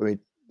well. I mean,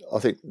 I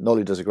think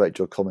Nolly does a great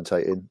job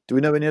commentating. Do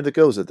we know any other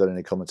girls that have done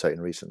any commentating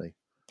recently?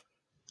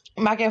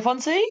 Maggie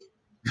Afonso?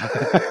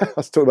 I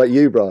was talking about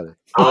you, Brian.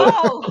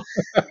 Oh!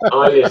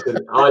 I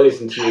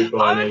listen to you,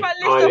 Brian.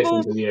 I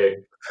listen to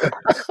you.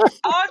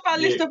 I've got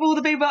a list of all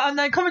the people that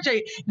know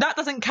commentary. That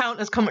doesn't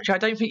count as commentary. I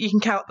don't think you can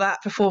count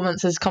that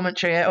performance as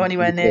commentary or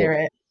anywhere near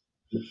it.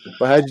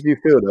 But how did you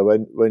feel though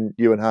when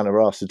you and Hannah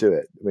were asked to do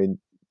it? I mean,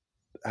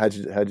 how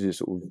did it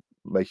sort of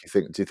make you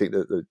think? Do you think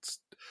that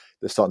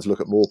they're starting to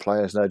look at more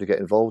players now to get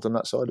involved on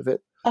that side of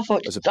it? I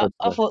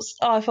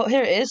thought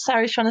here it is.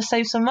 Sarah's trying to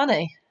save some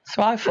money. That's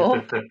what I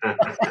thought.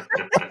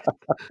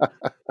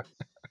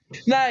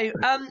 No,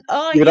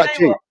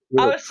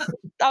 what?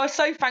 I was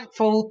so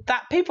thankful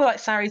that people like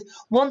Sarah's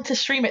want to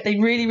stream it. They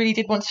really, really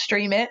did want to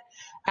stream it,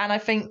 and I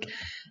think.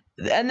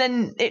 And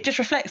then it just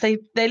reflects they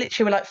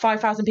literally were like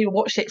 5,000 people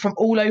watched it from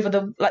all over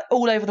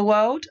the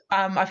world.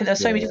 I think there were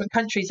so many different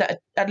countries that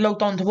had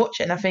logged on to watch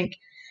it, and I think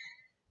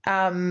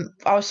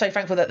I was so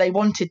thankful that they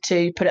wanted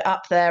to put it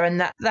up there, and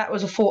that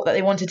was a thought that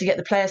they wanted to get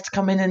the players to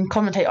come in and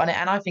commentate on it,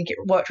 and I think it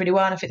worked really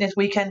well, and I think this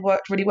weekend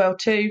worked really well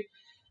too.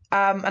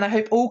 And I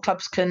hope all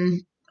clubs can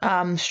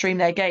stream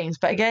their games,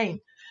 but again,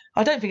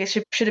 I don't think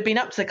it should have been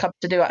up to the club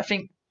to do it. I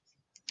think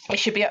it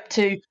should be up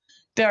to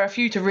the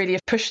RFU to really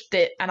have pushed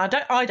it, and I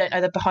don't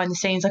know the behind the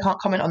scenes. I can't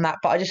comment on that,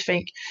 but I just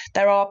think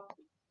there are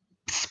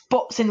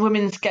spots in the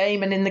women's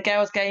game and in the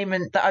girls' game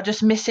and that are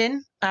just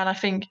missing. And I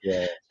think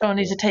someone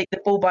needs to take the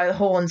ball by the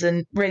horns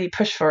and really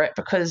push for it,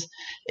 because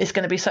it's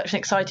going to be such an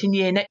exciting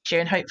year next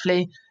year, and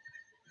hopefully,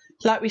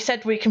 like we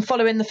said, we can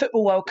follow in the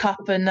Football World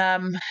Cup and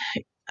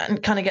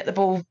kind of get the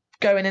ball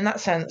going in that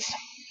sense.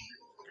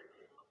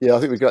 Yeah, I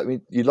think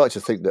you'd like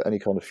to think that any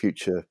kind of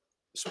future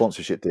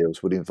sponsorship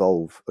deals would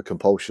involve a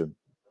compulsion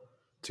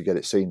to get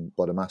it seen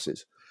by the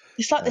masses.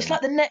 It's like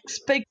the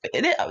next big.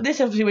 This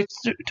obviously we're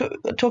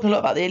talking a lot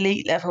about the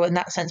elite level in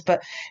that sense,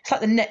 but it's like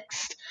the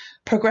next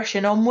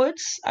progression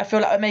onwards. I feel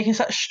like we're making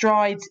such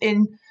strides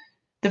in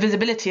the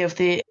visibility of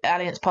the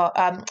Alliance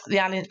the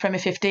Alliance Premier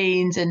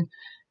 15s,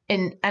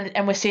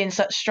 and we're seeing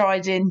such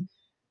strides in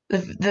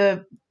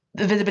the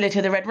visibility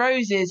of the Red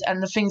Roses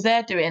and the things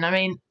they're doing. I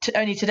mean,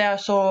 only today I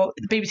saw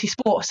the BBC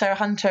Sport. Sarah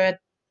Hunter had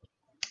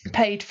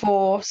paid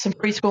for some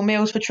preschool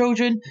meals for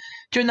children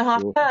during the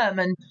half term,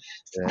 and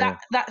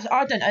that's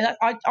I don't know.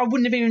 I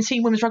wouldn't have even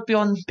seen women's rugby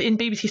in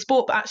BBC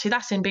Sport, but actually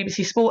that's in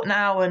BBC Sport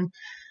now, and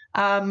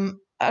I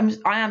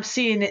am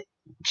seeing it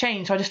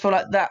change. So I just feel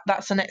like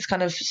that's the next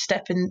kind of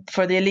step in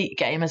for the elite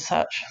game as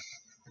such.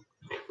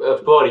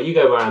 Barney, you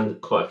go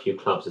around quite a few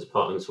clubs as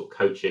part of sort of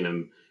coaching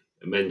and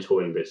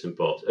mentoring bits and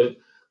bobs.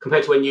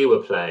 Compared to when you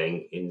were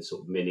playing in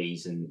sort of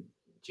minis and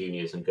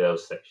juniors and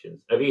girls sections,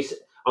 are there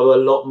a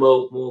lot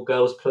more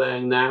girls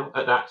playing now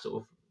at that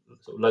sort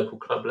of local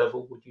club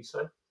level? Would you say?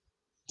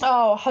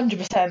 Oh,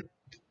 100%.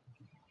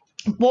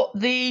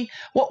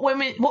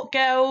 What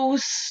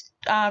girls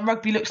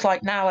rugby looks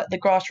like now at the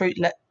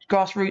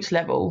grassroots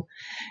level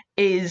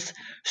is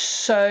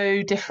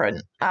so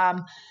different.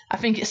 I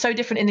think it's so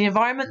different in the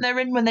environment they're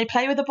in when they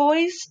play with the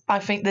boys. I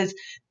think there's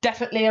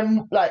definitely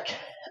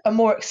a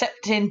more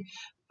accepting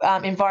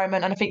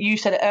environment, and I think you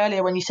said it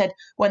earlier when you said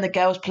when the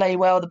girls play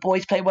well, the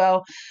boys play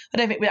well. I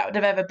don't think that would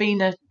have ever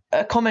been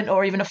a comment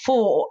or even a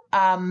thought.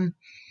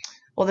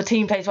 Or the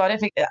team plays well. I don't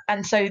think,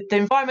 and so the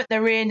environment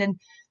they're in,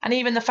 and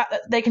even the fact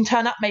that they can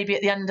turn up maybe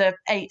at the under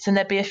 8s and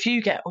there'd be a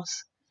few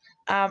girls,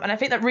 and I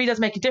think that really does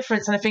make a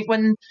difference. And I think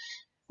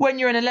when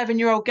you're an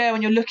 11-year-old girl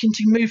and you're looking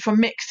to move from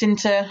mixed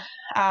into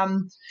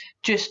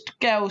just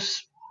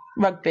girls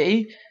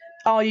rugby,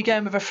 are you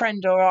going with a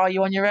friend or are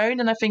you on your own?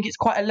 And I think it's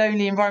quite a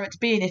lonely environment to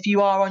be in if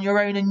you are on your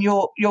own and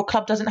your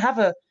club doesn't have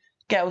a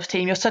girls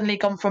team. You're suddenly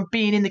gone from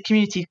being in the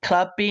community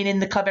club, being in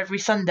the club every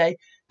Sunday,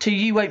 to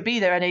you won't be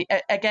there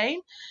again.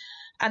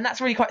 And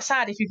that's really quite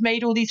sad if you've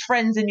made all these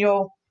friends and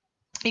you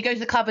go to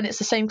the club and it's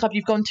the same club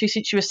you've gone to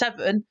since you were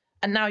 7,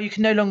 and now you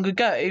can no longer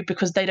go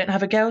because they don't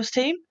have a girls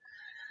team.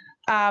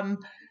 And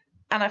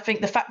I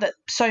think the fact that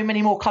so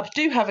many more clubs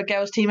do have a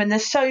girls team and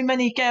there's so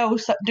many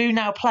girls that do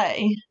now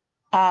play,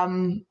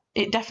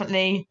 it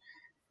definitely,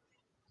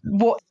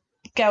 what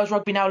girls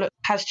rugby now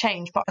has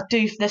changed. But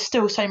there's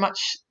still so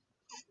much,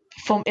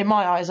 in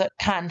my eyes, that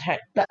can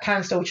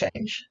still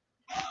change.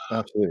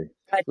 Absolutely.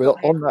 Well,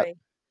 on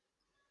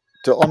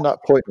that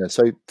point there,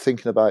 so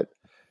thinking about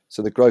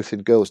the growth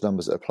in girls'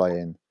 numbers that are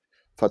playing,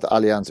 the fact that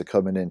Allianz are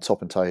coming in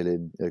top and tail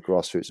in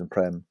grassroots and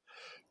Prem,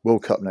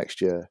 World Cup next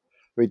year.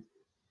 I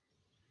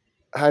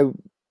mean,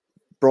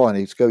 Brian,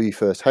 let's go you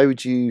first. How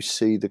would you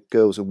see the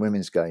girls' and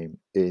women's game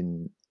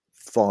in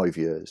 5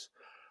 years,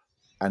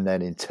 and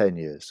then in 10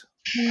 years?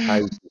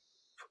 How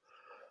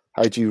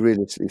do you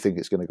realistically think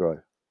it's going to grow?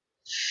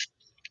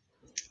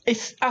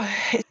 It's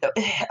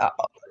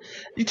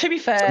to be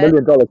fair, it's $1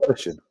 million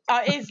question.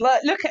 It is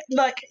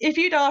look if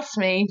you'd asked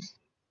me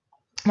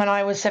when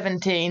I was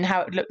 17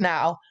 how it would look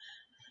now,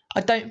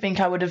 I don't think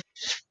I would have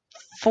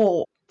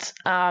thought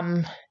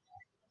I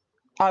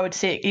would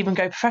see it even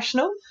go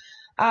professional.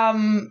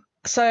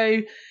 So,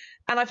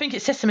 and I think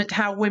it's testament to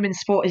how women's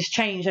sport has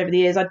changed over the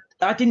years. I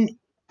think,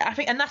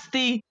 and that's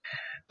the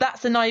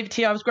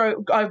naivety I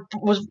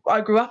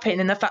grew up in,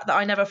 and the fact that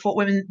I never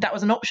thought that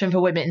was an option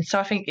for women. So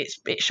I think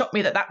it shocked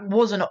me that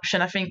was an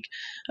option. I think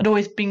I'd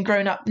always been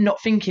grown up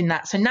not thinking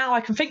that. So now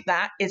I can think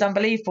that is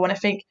unbelievable, and I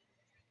think,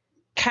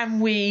 can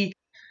we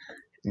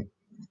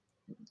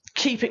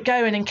keep it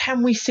going, and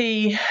can we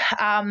see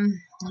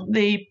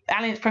the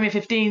Allianz Premier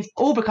 15s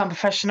all become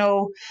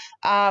professional?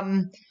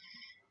 Can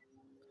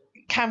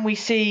we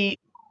see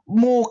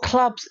more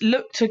clubs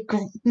look to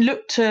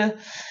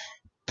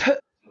put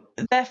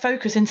their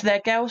focus into their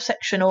girls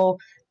section, or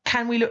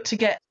can we look to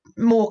get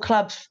more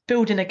clubs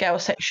building a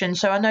girls section?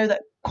 So I know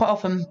that quite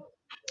often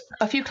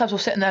a few clubs will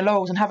sit in their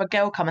laurels and have a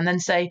girl come and then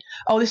say,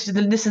 oh, this is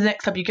the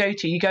next club you go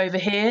over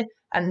here,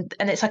 and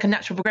it's like a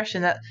natural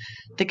progression that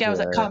the girls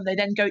that come, they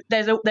then go,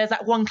 there's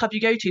that one club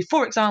you go to.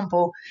 For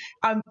example,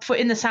 for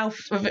in the south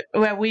of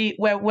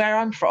where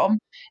I'm from,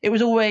 it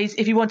was always,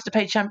 if you wanted to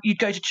play champ, you'd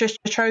go to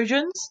the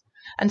Trojans,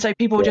 and so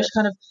people were just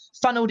kind of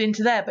funneled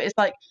into there. But it's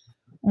like,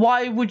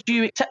 why would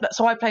you accept that?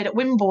 So I played at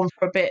Wimborne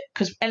for a bit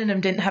because Ellenham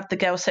didn't have the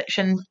girls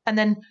section, and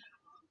then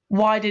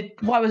why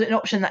was it an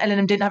option that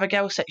Ellenham didn't have a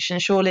girls section?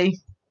 Surely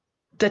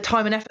the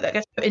time and effort that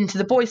gets put into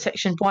the boys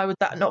section, why would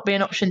that not be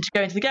an option to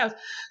go into the girls?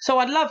 So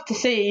I'd love to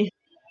see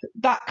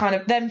that kind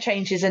of them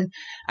changes and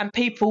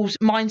people's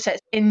mindsets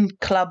in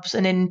clubs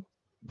and in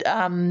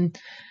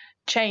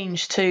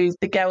change to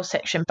the girls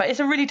section. But it's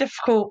a really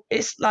difficult,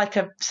 it's like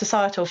a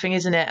societal thing,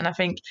 isn't it? And I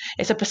think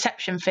it's a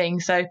perception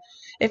thing. So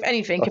if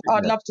anything,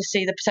 I'd love to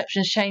see the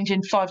perceptions change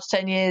in 5 to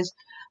 10 years.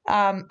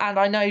 And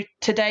I know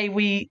today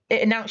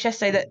it announced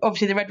yesterday that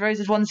obviously the Red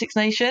Roses won Six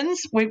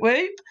Nations. Whoop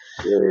whoop.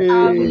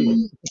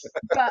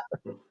 But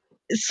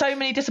so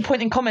many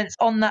disappointing comments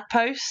on that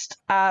post.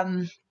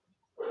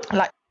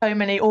 Like so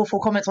many awful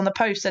comments on the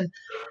post, and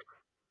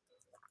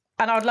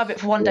I'd love it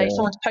for one day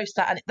someone to post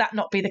that and that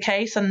not be the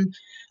case. And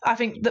I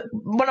think that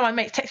one of my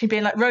mates texted me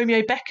being like,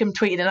 Romeo Beckham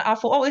tweeted, and I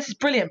thought, oh, this is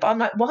brilliant. But I'm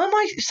like, why am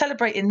I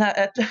celebrating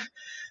that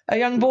a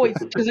young boy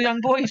because a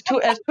young boy has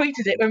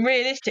tweeted it, when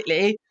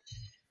realistically,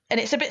 and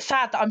it's a bit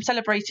sad that I'm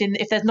celebrating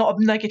if there's not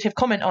a negative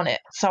comment on it.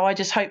 So I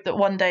just hope that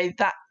one day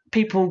that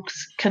people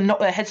can knock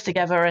their heads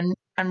together and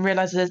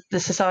realise that the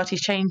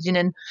society's changing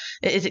and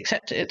it is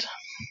accepted.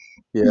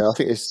 Yeah, I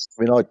think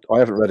I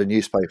haven't read a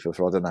newspaper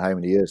for I don't know how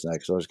many years now,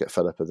 because I just get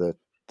fed up of the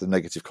the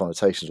negative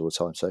connotations all the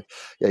time. So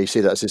yeah, you see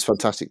that as this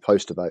fantastic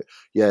post about,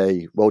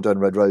 yay, well done,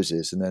 Red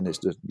Roses, and then it's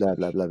just blah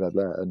blah blah blah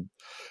blah, and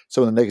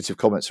some of the negative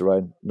comments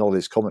around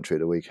Nolly's commentary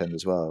at the weekend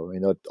as well. I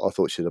mean, I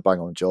thought she did a bang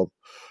on job,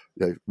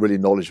 really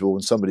knowledgeable,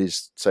 and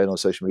somebody's saying on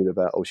social media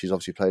about, oh, she's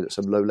obviously played at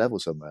some low level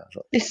somewhere.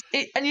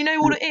 And you know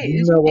what it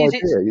is? No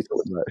idea you're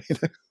talking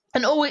about.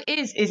 And all it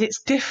is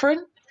it's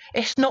different.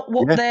 It's not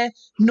what they're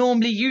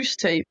normally used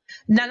to.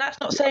 Now, that's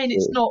not saying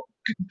it's not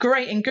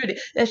great and good.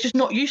 They're just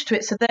not used to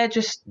it. So they're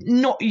just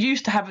not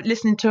used to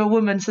listening to a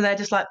woman. So they're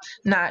just like,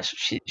 nah,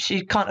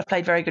 she can't have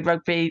played very good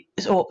rugby.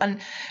 And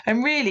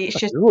really, it's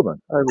just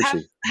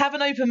have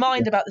an open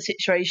mind about the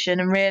situation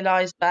and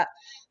realise that,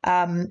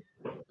 the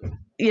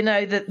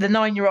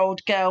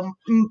 9-year-old girl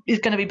is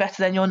going to be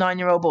better than your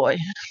 9-year-old boy.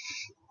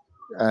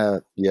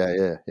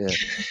 Yeah.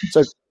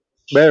 So,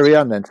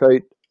 Mary-Anne, then, so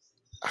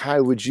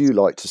how would you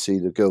like to see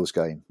the girls'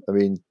 game? I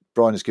mean,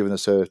 Brian has given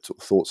us her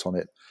thoughts on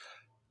it.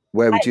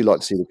 Where would you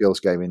like to see the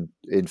girls' game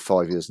in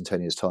 5 years and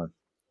 10 years' time?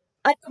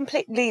 I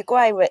completely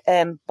agree with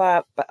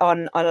Bob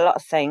on a lot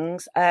of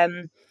things.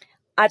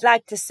 I'd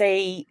like to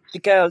see the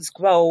girls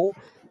grow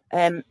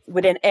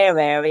within our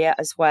area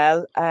as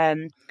well.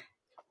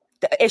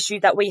 The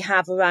issue that we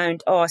have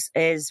around us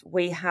is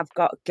we have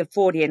got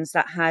Guildfordians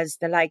that has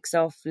the likes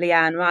of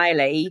Leanne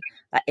Riley,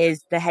 that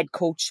is the head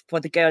coach for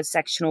the girls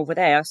section over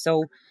there.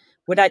 So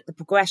without the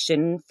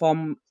progression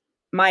from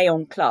my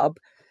own club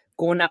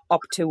going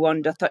up to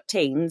under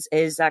 13s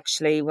is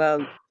actually,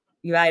 well,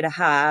 you either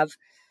have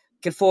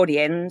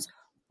Guildfordians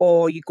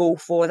or you go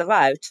for the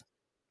route.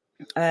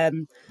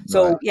 It'd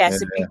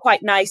be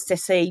quite nice to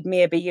see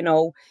maybe,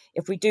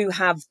 if we do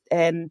have,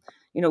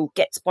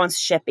 get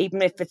sponsorship,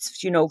 even if it's,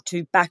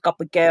 to back up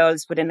the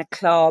girls within a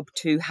club,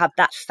 to have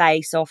that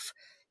face of,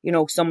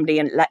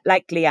 somebody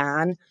like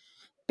Leanne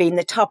being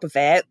the top of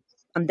it.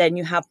 And then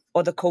you have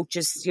other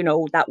coaches,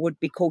 that would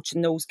be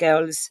coaching those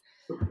girls,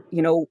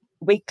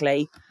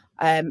 weekly.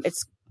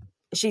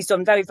 She's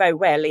done very, very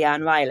well,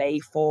 Leanne Riley,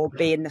 for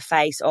being the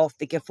face of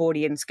the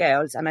Guildfordians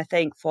girls. And I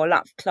think for a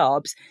lot of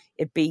clubs,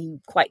 it'd be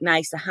quite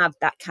nice to have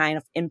that kind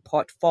of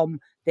input from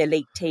the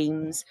elite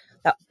teams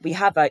that we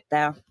have out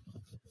there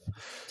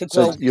to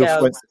grow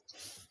girls.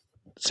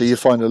 So you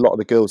find a lot of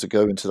the girls that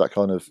go into that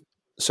kind of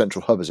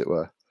central hub, as it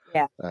were,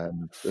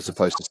 as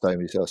opposed to staying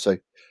with yourself. So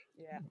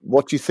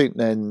what do you think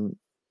then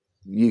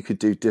you could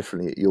do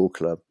differently at your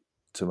club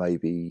to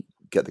maybe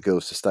get the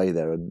girls to stay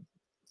there? And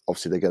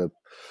obviously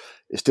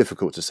it's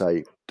difficult to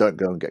say, don't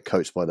go and get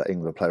coached by that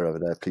England player over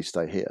there, please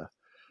stay here.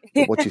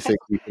 But what do you think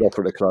you could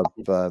offer at the club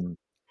to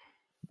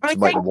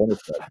make them want to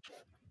stay?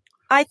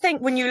 I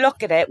think when you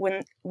look at it,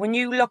 when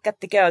you look at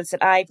the girls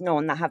that I've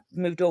known that have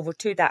moved over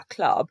to that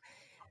club,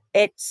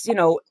 it's,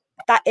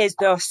 that is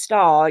their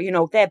star.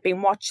 They've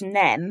been watching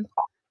them,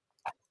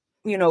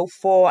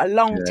 for a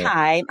long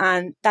time,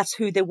 and that's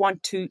who they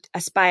want to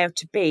aspire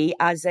to be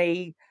as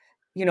a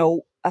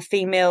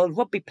female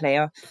rugby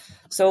player.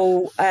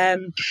 So, I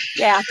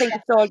think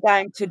it's all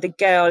down to the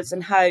girls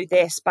and how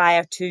they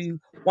aspire to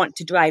want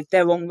to drive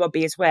their own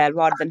rugby as well,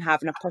 rather than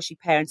having a pushy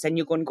parent saying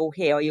you're going to go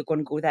here or you're going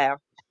to go there.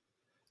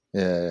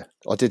 Yeah,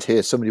 I did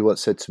hear somebody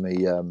once said to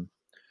me,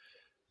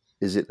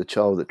 is it the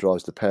child that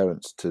drives the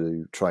parents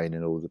to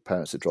training or the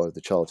parents that drive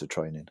the child to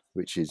training?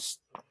 Which is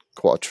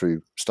quite a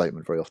true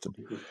statement very often.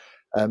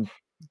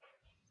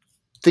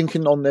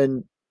 Thinking on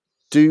then,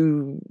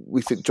 do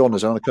we think, John,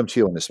 as I want to come to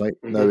you on this, mate,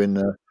 knowing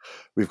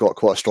we've got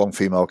quite a strong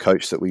female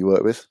coach that we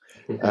work with.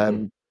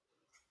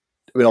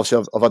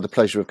 Obviously, I've had the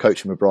pleasure of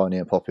coaching with Bryony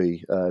and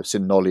Poppy,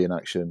 seen Nolly in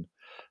action.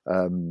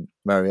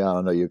 Mary-Anne,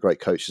 I know you're a great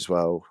coach as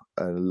well,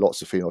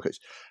 lots of female coaches.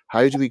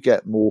 How do we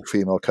get more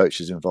female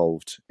coaches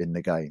involved in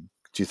the game?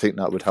 Do you think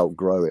that would help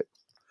grow it?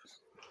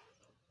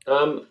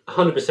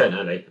 100%,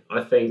 Andy.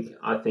 I think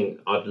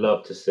I'd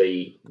love to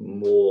see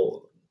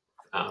more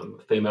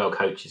female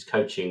coaches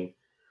coaching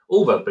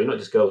all rugby, not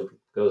just girls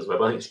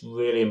rugby. I think it's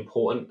really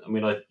important. I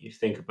mean, you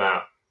think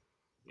about,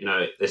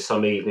 there's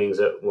some evenings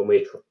that when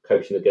we're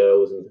coaching the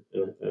girls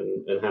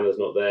and Hannah's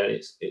not there,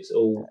 it's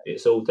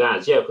all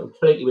dads. Yeah,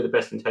 completely with the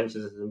best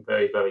intentions and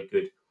very, very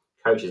good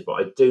coaches. But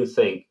I do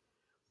think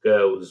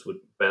girls would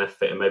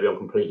benefit, and maybe I'm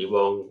completely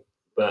wrong,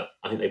 but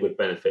I think they would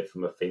benefit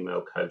from a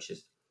female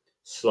coach's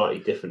slightly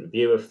different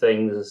view of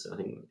things. I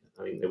think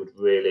they would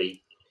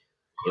really,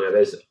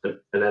 there's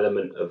an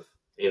element of,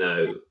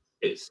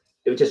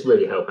 it would just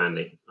really help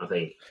Andy. I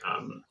think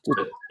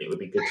it would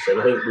be good to see.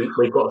 I think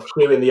we've got a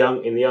few in the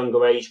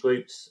younger age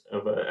groups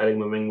of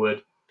Ellingham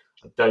Ringwood.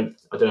 I don't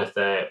know if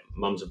they're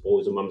mums of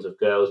boys or mums of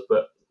girls,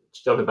 but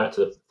jumping back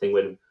to the thing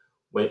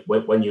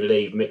when you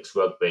leave mixed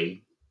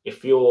rugby,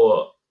 if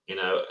you're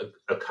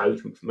a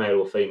coach, male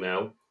or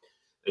female,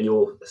 and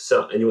your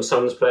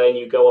son's playing,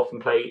 you go off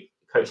and play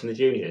coaching the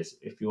juniors.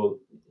 If your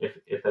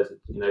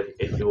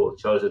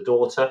child is a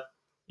daughter,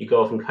 you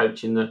go off and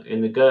coach in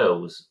the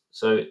girls.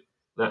 So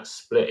that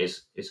split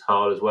is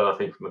hard as well, I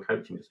think, from a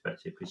coaching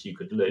perspective, because you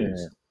could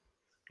lose.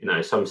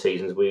 Some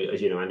seasons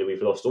as Andy,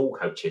 we've lost all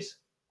coaches,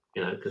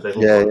 because they've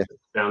all gone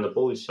down the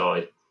boys'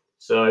 side.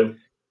 So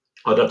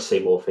I'd love to see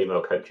more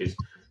female coaches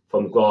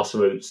from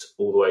grassroots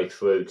all the way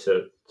through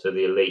to the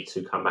elites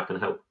who come back and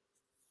help.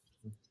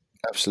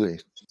 Absolutely.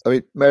 I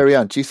mean,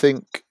 Mary-Ann, do you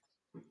think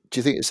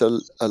it's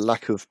a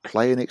lack of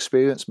playing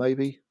experience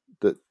maybe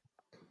that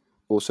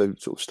also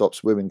sort of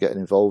stops women getting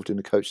involved in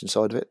the coaching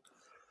side of it?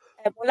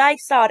 Well, I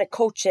started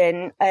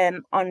coaching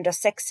under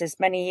sixes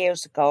many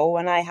years ago,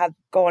 and I have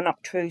gone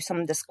up through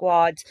some of the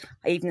squads.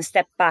 I even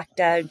stepped back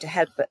down to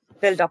help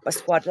build up a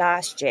squad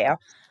last year.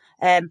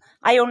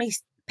 I only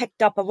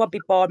picked up a rugby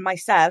ball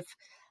myself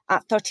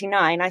at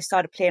 39. I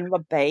started playing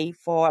rugby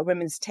for a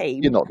women's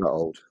team. You're not that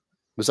old.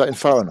 Was that in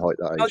Fahrenheit,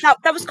 that age? Oh,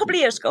 that was a couple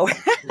of years ago.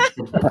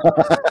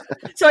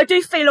 So I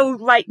do feel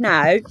old right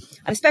now, and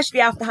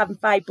especially after having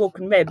 5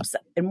 broken ribs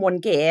in one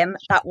game,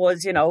 that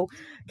was,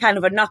 kind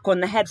of a knock on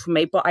the head for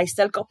me, but I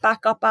still got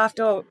back up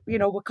after,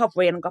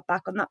 recovery and got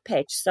back on that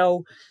pitch.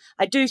 So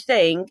I do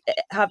think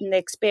having the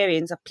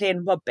experience of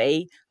playing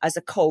rugby as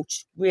a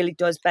coach really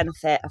does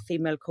benefit a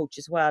female coach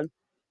as well.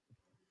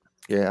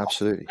 Yeah,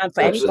 absolutely. And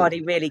for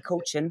anybody really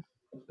coaching.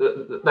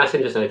 That's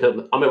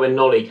interesting. I mean, when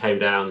Nolly came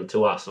down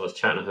to us, I was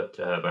chatting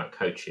to her about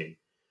coaching,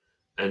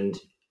 and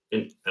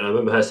I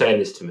remember her saying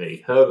this to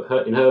me.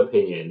 In her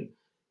opinion,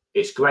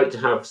 it's great to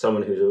have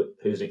someone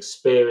who's an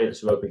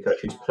experienced rugby coach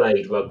who's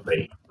played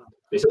rugby. But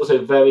it's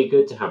also very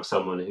good to have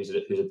someone who's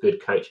a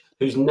good coach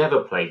who's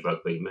never played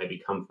rugby,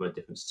 maybe come from a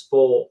different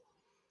sport,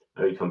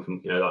 maybe come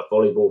from like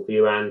volleyball for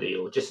you, Andy,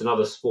 or just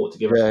another sport to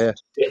give a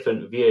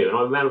different view. And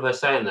I remember her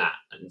saying that.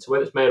 And so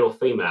whether it's male or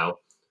female,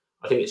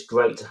 I think it's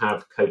great to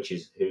have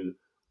coaches who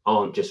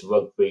aren't just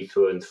rugby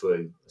through and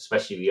through,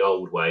 especially the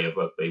old way of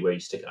rugby where you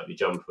stick up your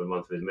jumper and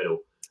run through the middle.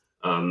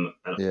 And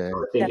I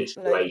think it's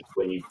great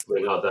when you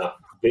bring other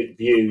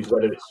views,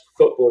 whether it's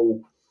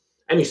football,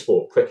 any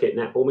sport, cricket,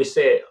 netball. We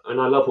see it,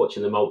 and I love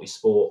watching the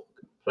multi-sport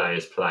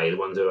players play. The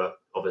ones who are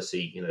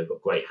obviously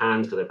got great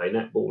hands because they play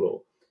netball,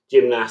 or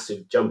gymnasts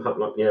who jump up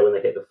like when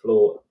they hit the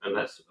floor. And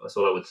that's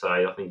all I would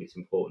say. I think it's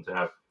important to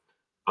have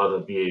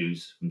other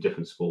views from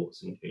different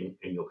sports in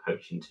your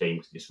coaching team,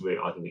 because it's really,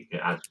 I think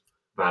it adds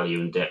value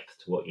and depth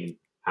to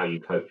how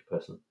you coach a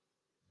person.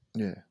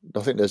 Yeah,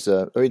 I think there's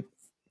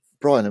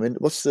Brian,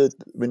 what's the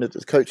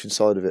coaching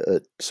side of it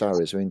at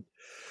Sarries?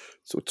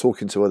 Sort of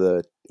talking to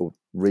other or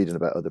reading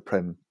about other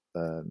Prem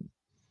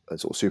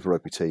sort of Super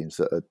Rugby teams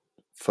that are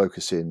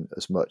focusing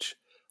as much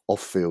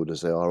off field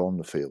as they are on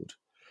the field.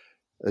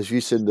 Have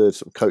you seen the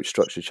sort of coach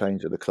structure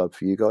change at the club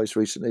for you guys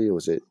recently, or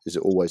is it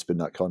always been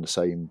that kind of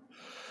same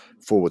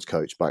forwards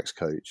coach, backs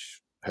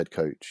coach, head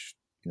coach?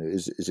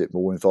 Is it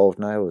more involved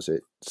now, or is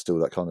it still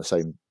that kind of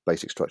same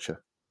basic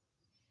structure?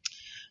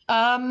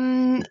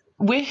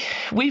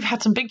 We've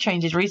had some big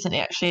changes recently,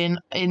 actually,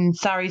 in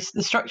Sarries.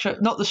 The structure,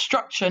 not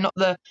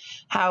the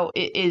how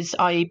it is,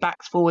 i.e.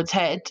 backs, forwards,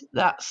 head.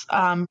 That's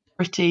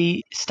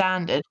pretty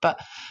standard. But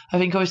I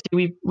think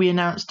obviously we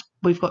announced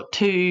we've got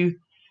 2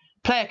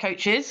 player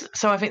coaches,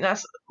 so I think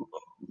that's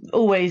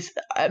always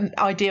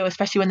ideal,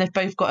 especially when they've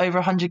both got over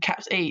 100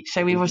 caps each.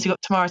 So we've obviously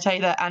got Tamara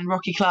Taylor and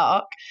Rocky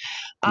Clark,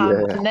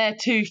 and they're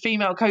 2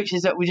 female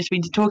coaches that we've just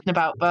been talking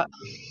about. But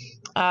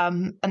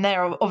and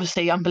they're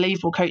obviously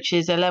unbelievable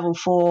coaches. They're level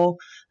 4,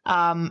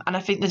 and I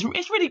think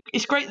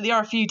it's great that the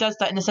RFU does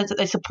that in the sense that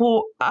they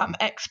support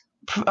ex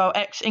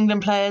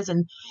England players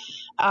and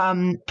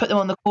put them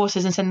on the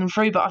courses and send them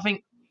through. But I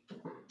think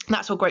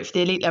that's all great for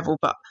the elite level.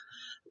 But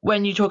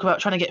when you talk about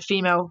trying to get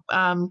female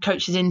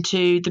coaches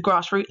into the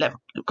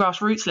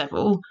grassroots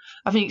level,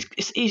 I think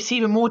it's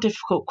even more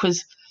difficult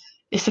because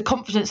it's the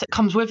confidence that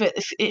comes with it.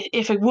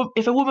 If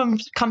a woman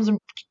comes and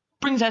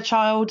brings her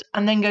child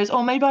and then goes,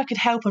 oh, maybe I could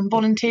help and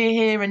volunteer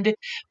here,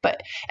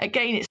 but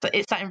again,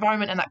 it's that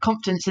environment and that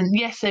confidence. And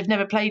yes, they've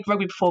never played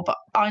rugby before, but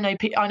I know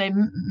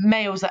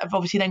males that have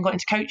obviously then got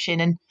into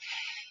coaching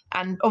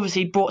and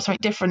obviously brought something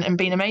different and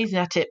been amazing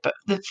at it.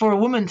 But for a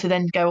woman to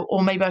then go,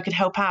 or maybe I could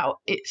help out,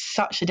 it's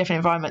such a different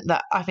environment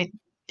that I think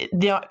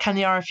can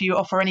the RFU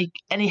offer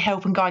any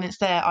help and guidance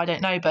there? I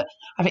don't know, but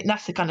I think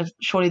that's the kind of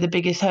surely the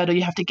biggest hurdle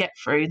you have to get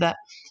through, that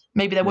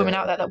maybe there are women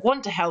out there that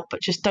want to help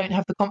but just don't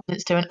have the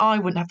confidence to, and I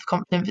wouldn't have the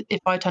confidence if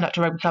I turned up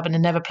to a rugby club and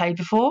had never played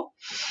before.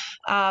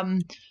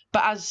 But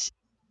as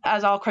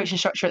our coaching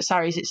structure at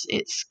Sarries,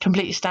 it's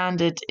completely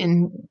standard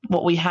in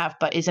what we have,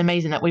 but it's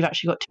amazing that we've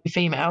actually got 2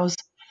 females.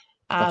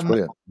 That's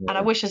brilliant. And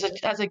I wish as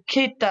a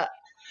kid that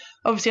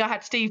obviously I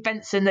had Steve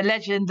Benson, the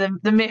legend,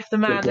 the myth, the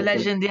man, the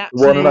legend, the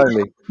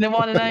absolute, the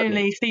one and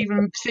only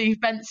Steve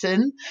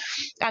Benson,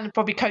 and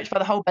probably coached by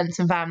the whole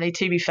Benson family,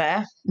 to be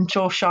fair. I'm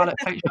sure Charlotte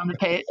coached on the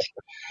pitch.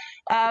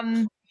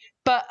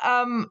 But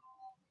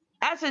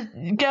as a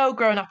girl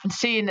growing up and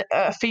seeing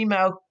a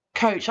female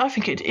coach, I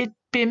think it'd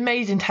be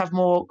amazing to have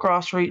more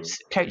grassroots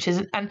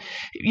coaches. And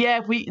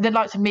the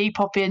likes of me,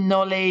 Poppy and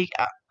Nolly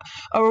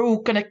are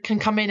all can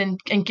come in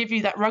and give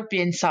you that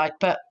rugby insight,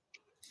 but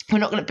we're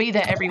not going to be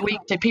there every week.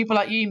 So people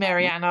like you,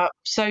 Mary-Ann, are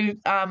so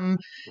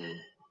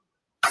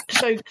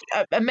so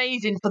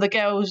amazing for the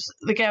girls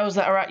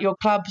that are at your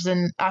clubs,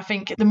 and I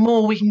think the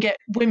more we can get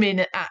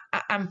women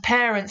and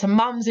parents and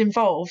mums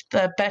involved,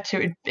 the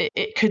better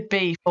it could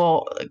be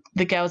for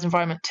the girls'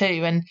 environment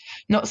too. And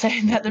not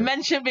saying that the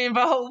men shouldn't be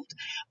involved,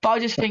 but I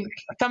just think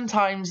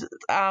sometimes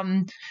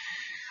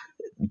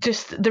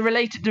just to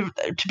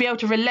be able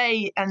to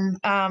relate and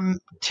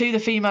to the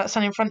female that's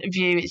standing in front of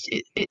you,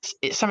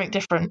 it's something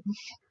different.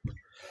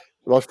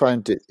 Well, I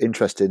found it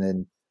interesting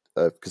in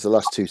because the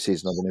last 2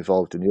 seasons I've been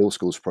involved in the All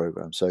Schools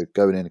program, so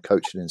going in and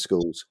coaching in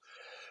schools,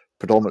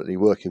 predominantly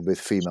working with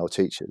female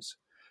teachers,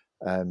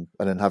 and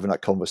then having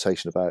that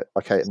conversation about,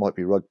 okay, it might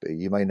be rugby,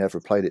 you may never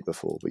have played it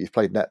before, but you've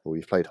played netball,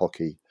 you've played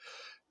hockey,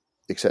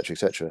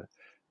 etc.,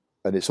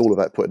 and it's all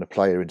about putting a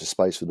player into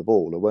space with the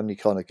ball. And when you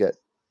kind of get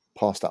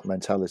past that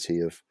mentality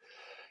of,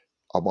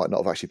 I might not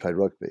have actually played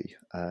rugby.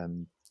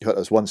 There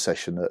was one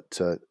session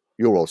at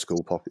your old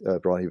school,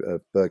 Brian,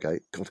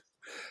 Burgate. God,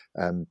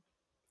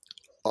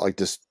 I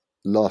just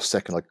last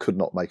second I could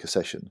not make a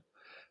session,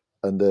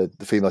 and the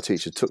female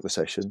teacher took the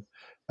session,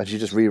 and she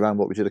just reran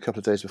what we did a couple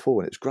of days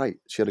before, and it was great.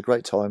 She had a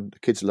great time. The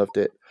kids loved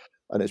it,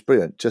 and it's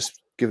brilliant.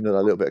 Just giving her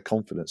a little bit of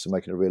confidence and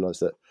making her realise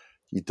that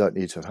you don't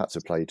need to have had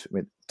to play. I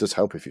mean, it does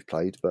help if you've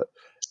played, but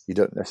you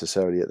don't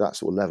necessarily at that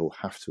sort of level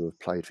have to have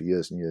played for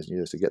years and years and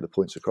years to get the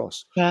points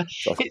across. Yeah,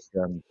 so think,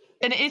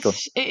 and it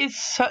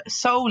is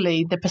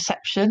solely the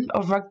perception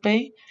of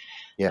rugby.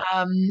 Yeah,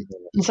 and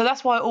so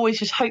that's why I always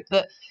just hope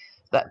that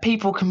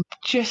people can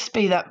just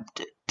be that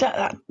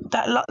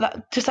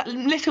just that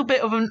little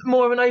bit of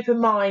more of an open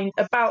mind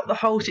about the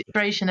whole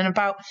situation and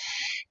about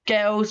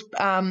girls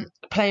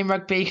playing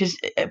rugby, because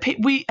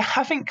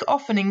I think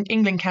often in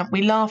England camp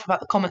we laugh about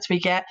the comments we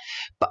get,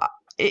 but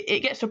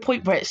it gets to a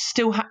point where it's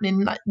still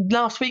happening. Like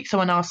last week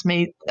someone asked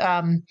me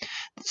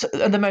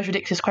the most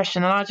ridiculous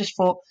question, and I just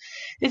thought,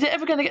 is it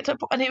ever going to get to a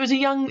point? And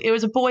it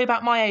was a boy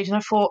about my age, and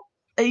I thought,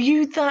 are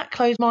you that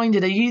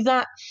close-minded? Are you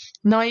that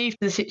naive to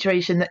the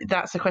situation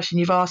that's the question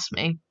you've asked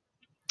me?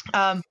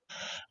 And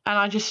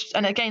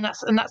again,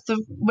 that's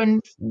when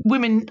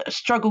women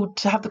struggle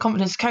to have the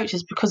confidence as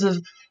coaches because of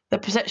the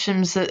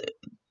perceptions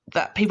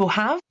that people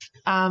have.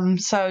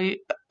 So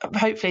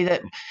hopefully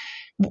that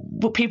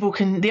people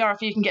the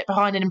RFU can get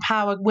behind and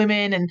empower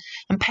women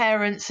and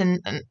parents,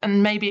 and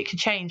maybe it could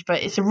change.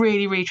 But it's a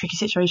really, really tricky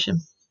situation.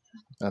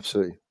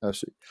 Absolutely.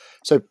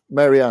 So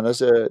Marianne,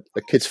 as a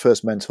kid's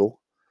first mentor,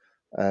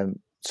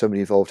 somebody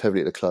involved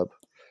heavily at the club,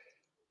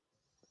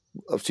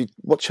 obviously,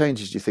 what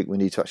changes do you think we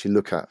need to actually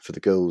look at for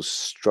the girls'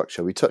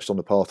 structure? We touched on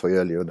the pathway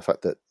earlier and the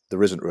fact that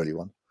there isn't really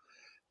one.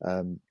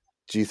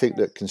 Do you think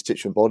that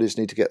constituent bodies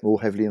need to get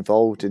more heavily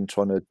involved in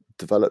trying to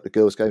develop the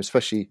girls' game,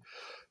 especially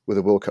with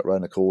the World Cup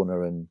around the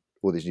corner and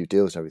all these new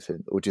deals and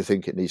everything? Or do you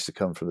think it needs to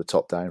come from the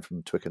top down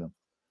from Twickenham?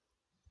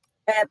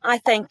 I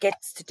think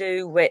it's to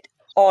do with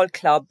all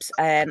clubs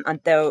and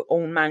their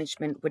own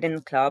management within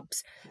the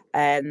clubs,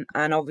 and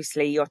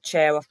obviously your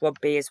chair of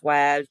rugby as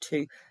well,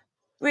 to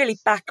really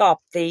back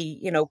up the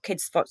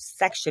kids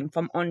section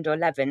from under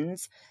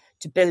 11s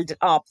to build it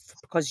up,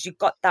 because you've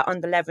got that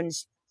under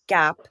 11s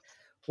gap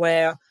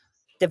where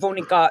they've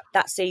only got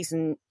that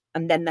season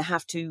and then they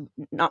have to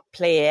not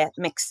play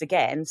mixed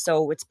again.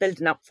 So it's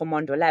building up from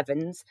under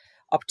 11s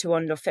up to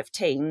under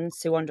 15s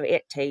to under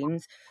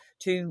 18s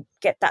to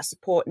get that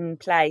support in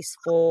place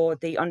for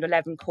the under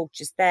 11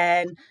 coaches,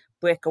 then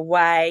break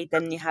away.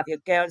 Then you have your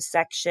girls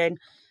section.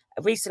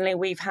 Recently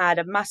we've had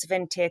a massive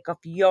intake of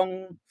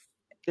young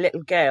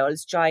little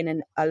girls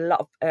joining a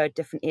lot of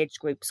different age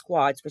group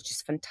squads, which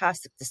is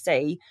fantastic to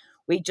see.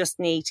 We just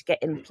need to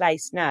get in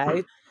place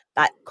now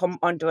that come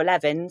under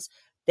 11s,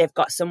 they've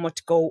got somewhere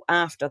to go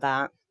after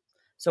that.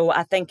 So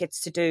I think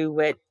it's to do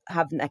with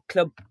having a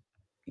club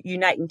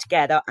uniting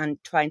together and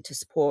trying to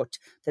support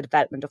the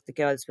development of the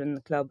girls within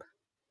the club.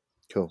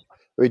 Cool.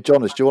 I mean,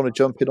 Jonas, do you want to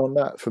jump in on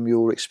that from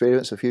your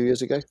experience a few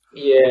years ago?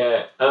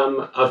 Yeah,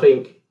 I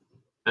think,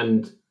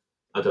 and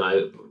I don't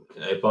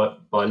know,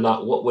 by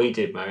luck, what we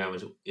did, Marianne,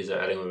 is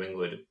at Ellingham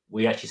Ringwood,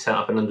 we actually set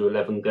up an under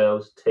 11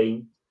 girls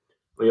team.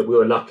 We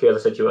were lucky, as I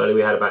said to you earlier,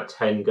 we had about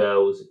 10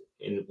 girls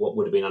in what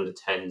would have been under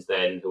 10s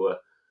then who were,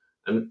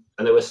 and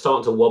they were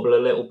starting to wobble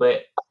a little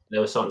bit. They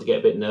were starting to get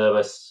a bit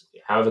nervous.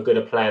 However good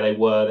a player they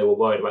were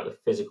worried about the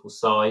physical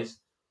size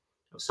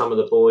of some of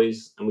the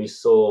boys. And we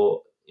saw,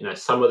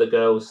 some of the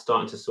girls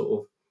starting to sort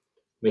of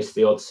miss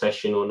the odd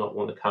session or not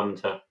want to come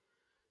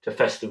to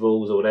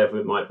festivals or whatever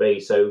it might be.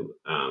 So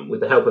with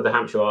the help of the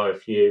Hampshire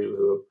RFU,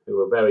 who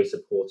were very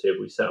supportive,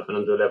 we set up an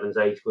under 11s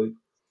age group,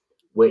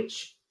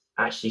 which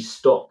actually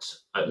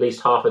stopped at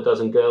least half a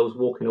dozen girls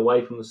walking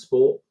away from the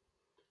sport.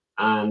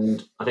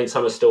 And I think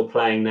some are still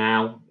playing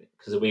now,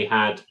 because we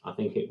had, I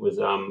think it was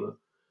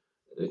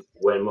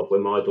when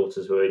my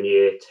daughters were in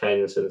year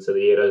 10, so the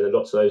year, and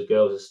lots of those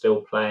girls are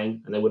still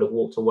playing, and they would have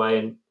walked away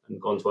and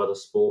gone to other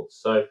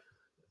sports. So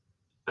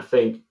I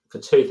think for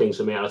two things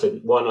for me, I said,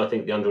 one, I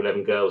think the under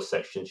 11 girls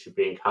section should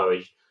be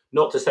encouraged.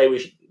 Not to say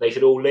they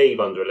should all leave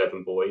under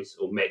 11 boys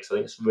or mix. I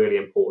think it's really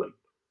important,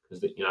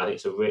 because I think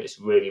it's a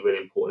really,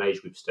 really important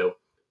age group still.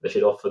 They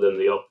should offer them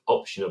the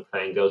option of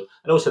playing girls.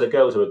 And also the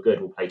girls who are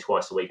good will play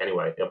twice a week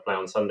anyway. They'll play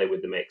on Sunday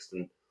with the mixed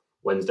and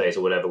Wednesdays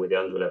or whatever with the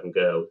under 11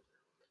 girls.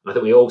 And I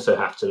think we also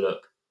have to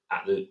look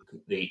at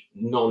the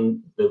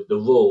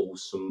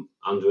rules from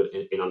under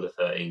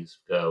 13s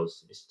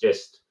girls. It's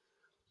just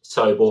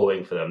so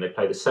boring for them. They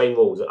play the same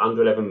rules at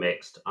under 11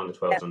 mixed, under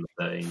 12s, under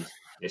 13s.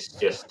 It's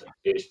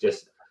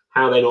just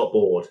how they're not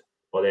bored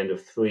by the end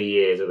of 3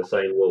 years of the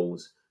same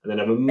rules, and then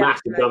have a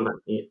massive jump.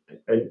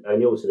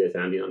 And you also did,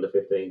 Andy, in under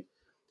 15,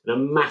 and a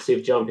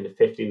massive jump into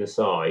 15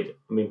 aside.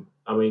 I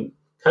mean,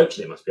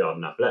 coaching it must be hard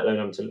enough, let alone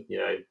having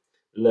to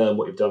learn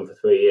what you've done for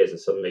 3 years and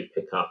suddenly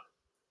pick up.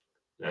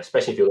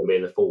 Especially if you're going to be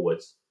in the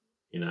forwards,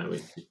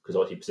 because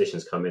obviously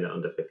positions come in at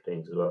under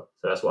 15s as well.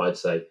 So that's what I'd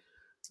say.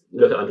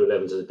 Look at under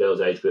 11s as a girls'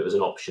 age group as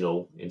an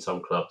optional in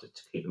some clubs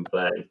to keep them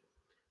playing,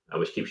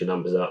 which keeps your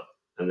numbers up.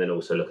 And then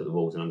also look at the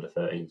rules in under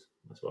 13s.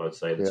 That's what I'd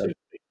say. The two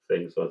big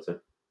things, I'd say.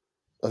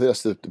 I think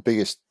that's the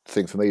biggest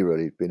thing for me,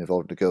 really, being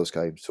involved in the girls'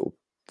 game, sort of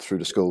through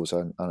the schools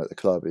and at the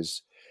club,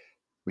 is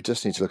we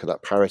just need to look at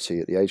that parity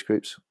at the age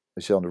groups.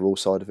 You see on the rule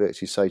side of it, as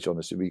you say,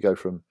 John, we go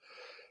from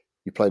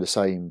you play the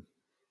same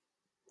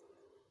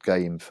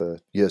game for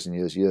years and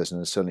years, and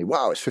then suddenly,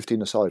 wow, it's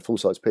 15 aside, full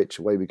size pitch,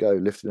 away we go,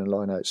 lifting in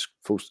line outs,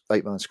 full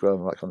 8-man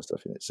scrum, and that kind of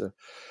stuff. And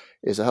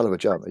it's a hell of a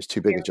jump. It's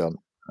too big a jump.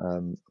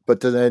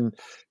 But then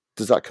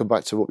does that come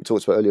back to what we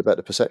talked about earlier about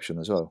the perception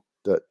as well,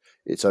 that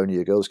it's only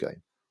a girls'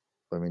 game?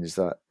 I mean, do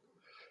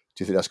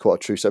you think that's quite a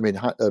true? I mean,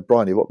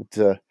 Bryony, what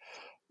did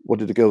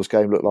the girls'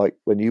 game look like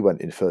when you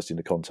went first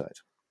into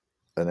contact,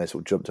 and then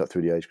sort of jumped up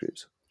through the age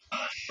groups?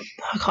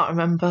 I can't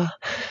remember.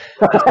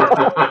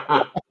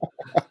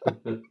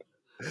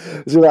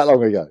 Is it that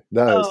long ago?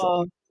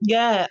 No.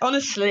 Yeah,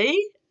 honestly,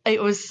 it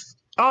was.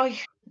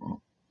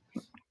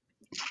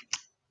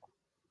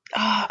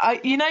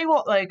 You know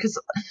what though, because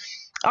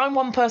I'm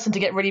one person to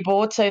get really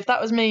bored. So if that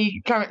was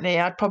me currently,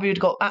 I'd probably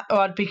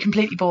I'd be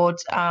completely bored,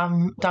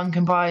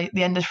 Duncan, by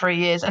the end of 3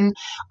 years. And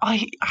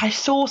I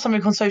saw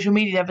something on social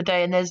media the other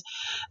day, and there's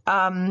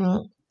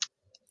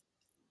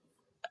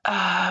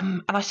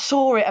and I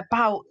saw it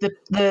about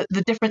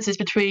the differences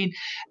between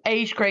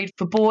age grade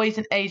for boys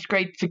and age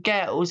grade for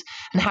girls,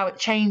 and how it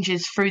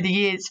changes through the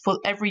years for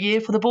every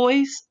year for the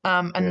boys,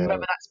 and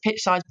whether that's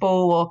pitch size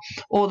ball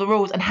or the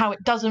rules, and how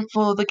it doesn't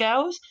for the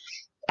girls.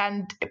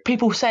 And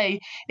people say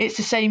it's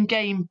the same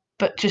game,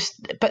 but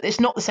it's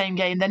not the same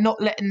game. They're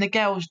not letting the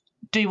girls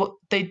do what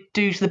they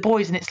do to the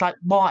boys, and it's like,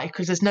 why?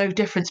 Because there's no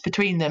difference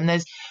between them.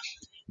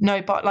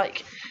 But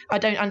I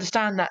don't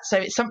understand that. So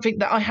it's something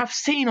that I have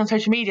seen on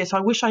social media. So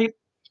I wish I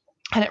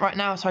had it right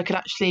now so I could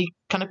actually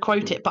kind of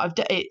quote it. But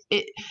I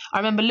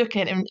remember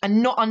looking at it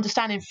and not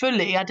understanding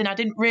fully. I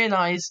didn't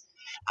realise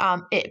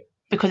it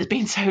because it's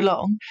been so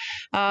long.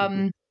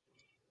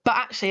 But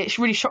actually, it's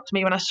really shocked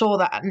me when I saw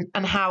that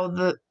and how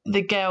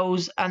the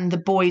girls and the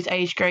boys'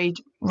 age grade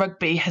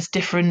rugby has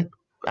different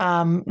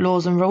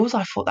laws and rules.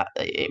 I thought that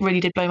it really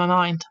did blow my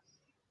mind.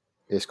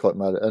 It's quite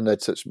mad, and they're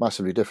such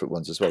massively different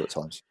ones as well at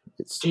times.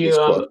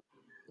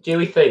 Do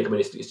we think? I mean,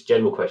 it's a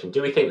general question.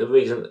 Do we think the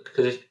reason?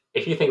 Because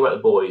if you think about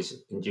the boys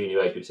in junior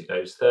age groups, it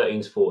goes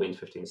 13s, 14s,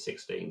 15s,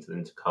 16s, and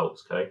then to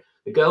Colts. Okay,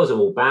 the girls are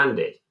all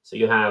banded, so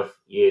you have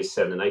years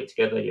 7 and 8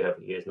 together. You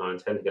have years 9 and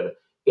 10 together.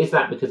 Is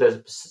that because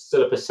there's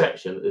still a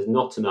perception that there's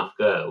not enough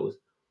girls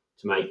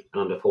to make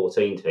an under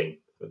 14 team,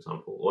 for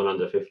example, or an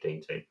under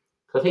 15 team?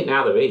 Because I think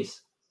now there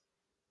is.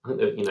 I think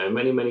that,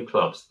 many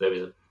clubs there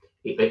is.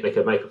 They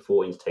could make a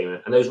 14s team,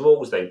 and those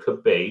rules then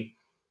could be,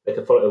 they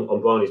could follow,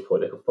 on Barney's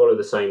point, they could follow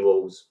the same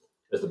rules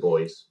as the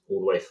boys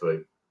all the way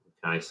through.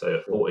 Okay, so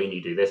at 14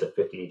 you do this, at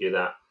 15 you do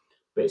that,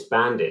 but it's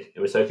banded.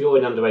 And so if you're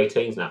in under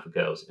 18s now for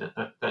girls,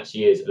 that's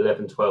years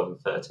 11, 12, and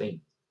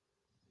 13.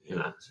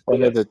 I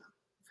know that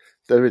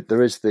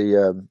there is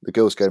the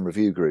girls' game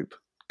review group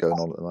going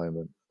on at the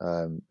moment,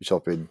 which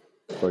I've been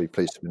very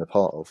pleased to be a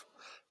part of,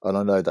 and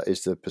I know that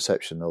is the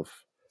perception of.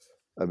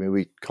 I mean,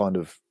 we kind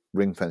of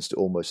ring-fenced it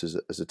almost as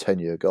a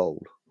 10-year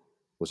goal.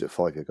 Was it a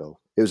 5-year goal?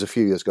 It was a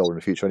few years goal in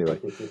the future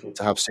anyway,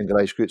 to have single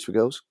age groups for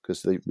girls,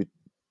 because it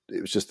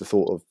was just the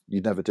thought of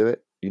you'd never do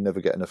it, you never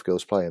get enough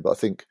girls playing. But I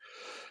think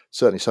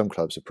certainly some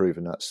clubs have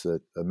proven that's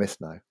a myth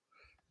now.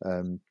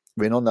 I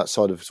mean, on that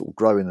side of sort of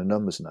growing the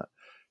numbers and that,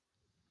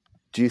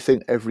 do you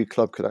think every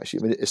club could actually,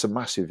 I mean, it's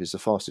the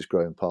fastest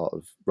growing part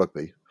of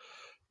rugby.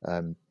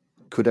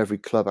 Could every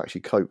club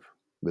actually cope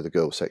with a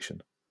girls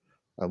section?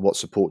 And what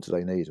support do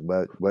they need, and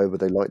where would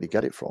they likely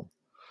get it from?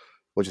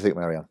 What do you think,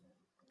 Marianne?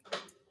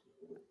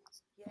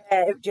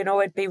 Yeah,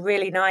 it'd be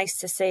really nice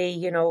to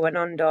see, an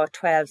under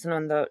 12s and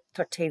under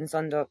 13s,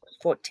 under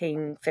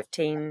 14,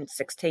 15,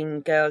 16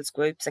 girls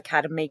groups,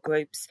 academy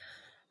groups.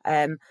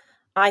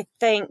 I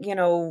think,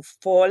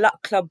 for a lot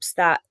of clubs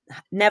that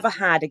never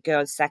had a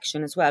girls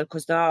section as well,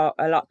 because there are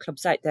a lot of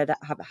clubs out there that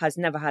has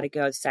never had a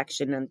girls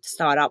section, and to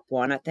start up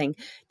one, I think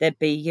there'd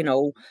be,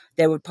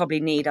 they would probably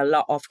need a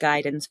lot of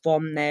guidance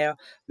from their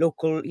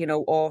local,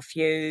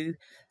 RFU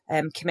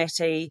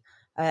committee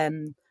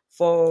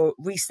for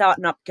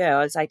restarting up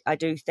girls. I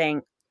do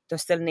think there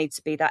still needs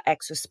to be that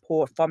extra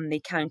support from the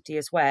county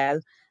as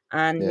well.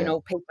 and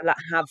people that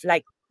have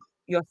like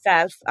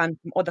yourself and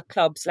other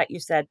clubs, like you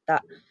said,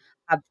 that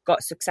have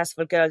got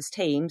successful girls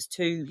teams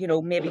to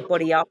maybe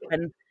buddy up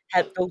and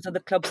help those other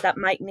clubs that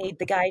might need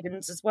the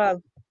guidance as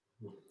well.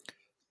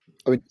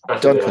 I mean,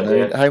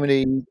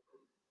 Duncan,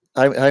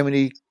 how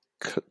many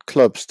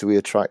clubs do we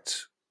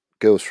attract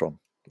girls from,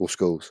 or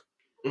schools?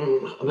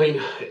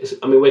 It's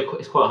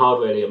quite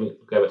hard, really.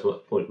 Go back to my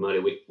point from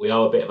earlier. We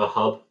are a bit of a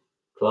hub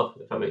club,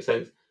 if that makes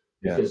sense,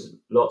 because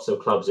lots of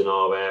clubs in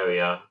our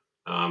area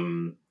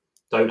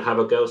don't have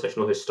a girls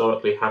section, or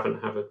historically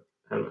haven't had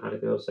a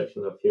girls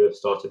section. A few have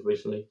started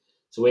recently,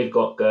 so we've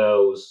got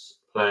girls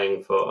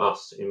playing for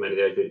us in many of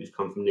those groups who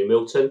come from New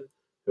Milton,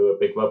 who are a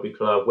big rugby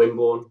club.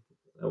 Wimborne,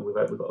 we've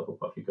got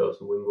quite a few girls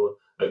from Wimborne.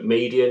 Oak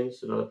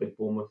Medians, another big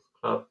Bournemouth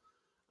club.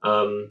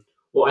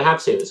 What I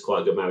have seen that's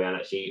quite good, Marianne,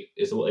 actually,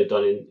 is what they've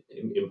done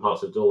in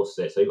parts of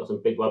Dorset. So you've got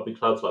some big rugby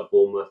clubs like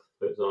Bournemouth,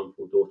 for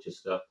example,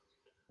 Dorchester,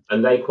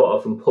 and they quite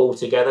often pull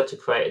together to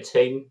create a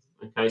team.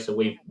 Okay, so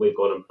we've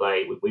gone and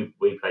played.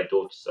 We played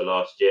Dorchester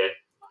last year,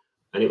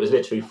 and it was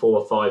literally 4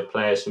 or 5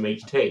 players from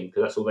each team,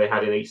 because that's all they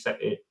had in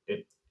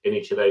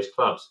each of those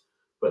clubs.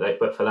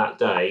 But for that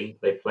day,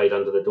 they played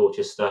under the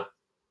Dorchester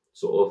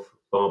sort of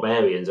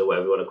Barbarians, or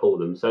whatever you want to call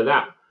them. So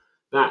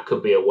that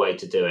could be a way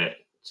to do it,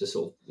 to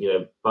sort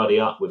of buddy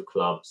up with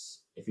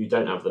clubs if you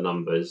don't have the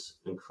numbers,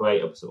 and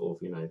create a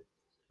sort of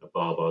a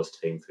Barbars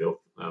team for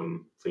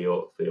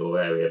your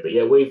area. But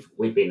yeah,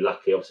 we've been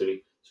lucky.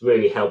 Obviously, it's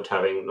really helped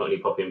having not only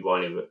Poppy and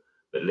Bryony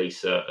but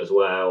Lisa as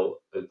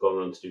well, who've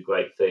gone on to do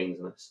great things,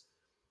 and that's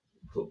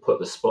put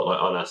the spotlight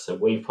on us. So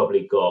we've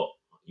probably got,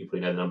 you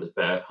probably know the numbers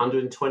better,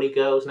 120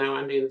 girls now,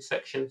 Andy, in the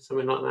section,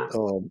 something like that.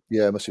 Oh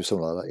yeah, it must be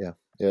something like that.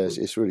 Yeah,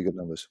 it's really good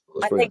numbers.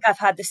 I think I've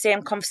had the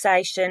same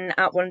conversation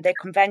at one of the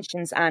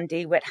conventions,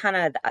 Andy, with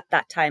Hannah at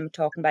that time,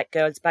 talking about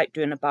girls about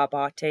doing a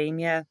Barbar team.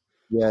 Yeah,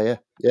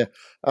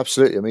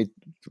 absolutely. I mean,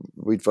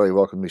 we'd very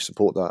welcomely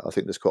support that. I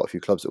think there's quite a few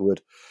clubs that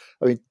would.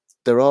 I mean,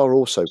 there are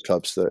also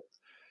clubs that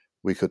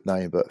we could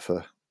name, but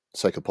for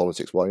sake of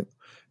politics won't,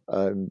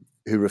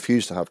 who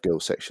refuse to have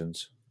girls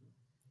sections.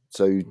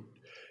 So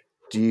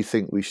do you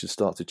think we should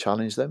start to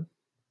challenge them?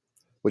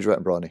 What do you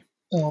reckon, Bryony?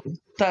 Oh,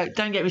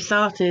 don't get me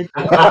started.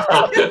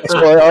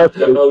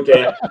 Oh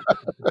dear.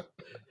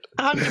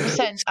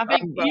 100%. I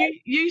think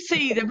you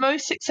see the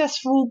most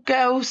successful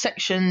girls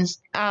sections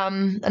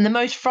and the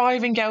most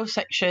thriving girls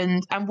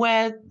sections, and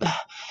where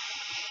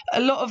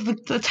a lot of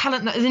the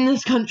talent that is in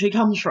this country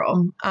comes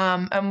from.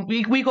 And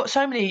we got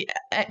so many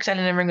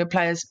ex-Ellen and Ringwood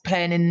players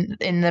playing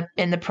in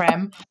the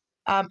Prem,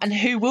 and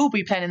who will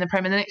be playing in the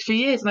Prem in the next few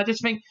years. And I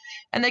just think,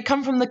 and they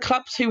come from the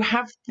clubs who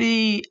have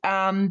the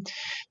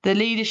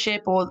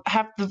leadership, or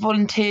have the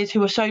volunteers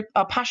who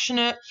are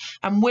passionate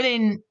and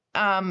willing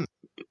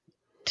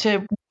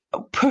to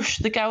push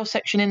the girls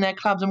section in their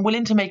clubs, and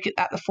willing to make it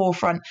at the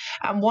forefront,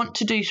 and want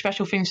to do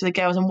special things for the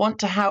girls, and want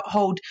to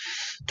hold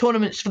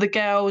tournaments for the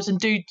girls and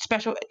do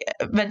special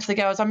events for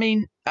the girls. I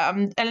mean,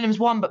 Ellenham's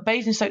one, but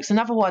Basingstoke's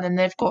another one, and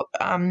they've got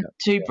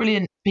 2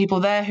 brilliant people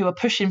there who are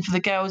pushing for the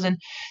girls. And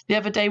the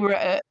other day we were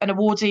at an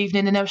awards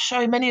evening, and there were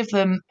so many of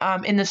them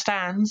in the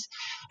stands,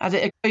 as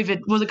it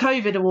was a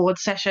COVID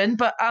awards session.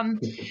 But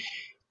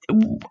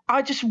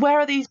I just,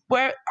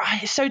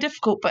 it's so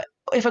difficult, but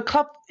if a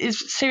club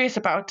is serious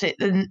about it,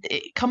 then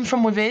it comes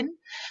from within,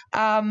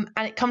 and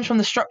it comes from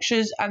the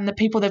structures and the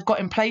people they've got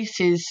in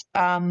places,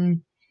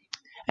 and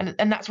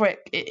that's where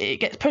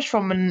it gets pushed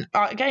from. And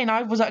again,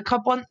 I was at a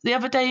club the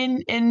other day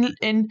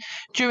in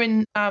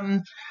during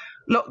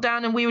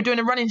lockdown, and we were doing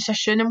a running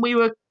session, and we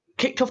were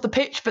kicked off the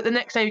pitch, but the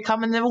next day we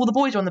come and all the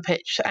boys are on the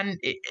pitch, and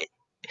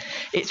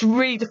it's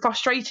really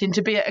frustrating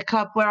to be at a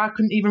club where I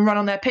couldn't even run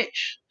on their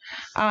pitch.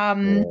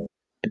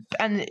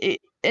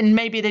 And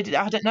maybe they did,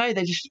 I don't know,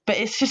 but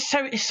it's just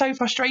so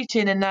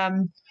frustrating. And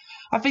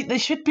I think they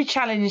should be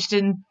challenged,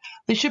 and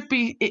they should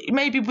be,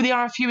 maybe with the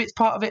RFU it's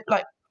part of it,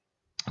 like,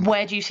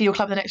 where do you see your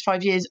club in the next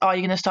 5 years? Are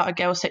you going to start a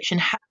girls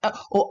section,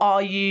 or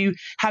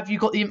have you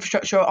got the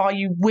infrastructure, or are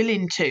you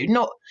willing to?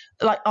 Not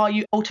like, are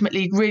you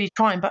ultimately really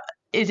trying, but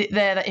is it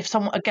there that if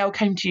a girl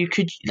came to you,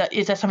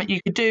 is there something you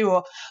could do?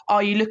 Or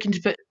are you looking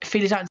to put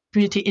feelers out in the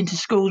community, into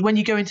schools? When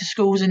you go into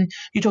schools and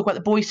you talk about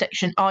the boys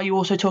section, are you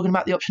also talking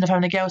about the option of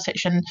having a girls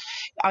section?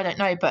 I don't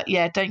know, but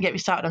yeah, don't get me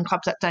started on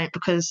clubs that don't,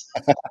 because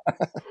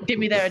give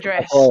me their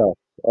address.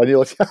 I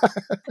knew I'd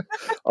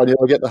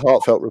get the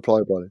heartfelt reply,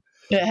 Brian.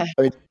 Yeah.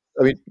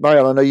 I mean,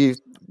 Marianne, I know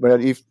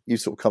you've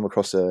sort of come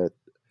across a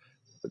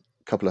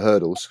couple of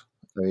hurdles.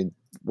 I mean,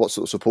 what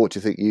sort of support do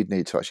you think you'd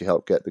need to actually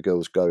help get the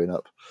girls going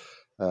up,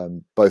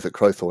 both at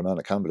Crowthorne and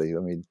at Camberley? I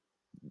mean,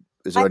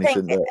 is there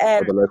anything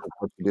that the local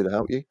clubs can do to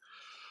help you?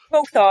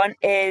 Crowthorne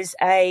is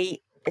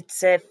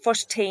it's a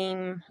first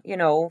team.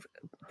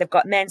 They've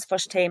got men's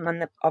first team,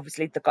 and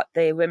obviously they've got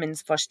the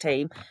women's first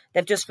team.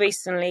 They've just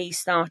recently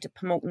started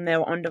promoting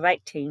their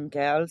under-18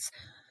 girls.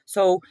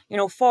 So,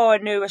 for a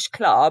newish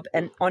club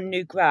and on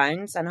new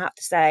grounds, and I have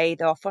to say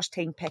their first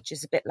team pitch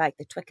is a bit like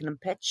the Twickenham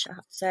pitch, I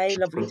have to say,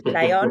 lovely to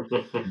play on.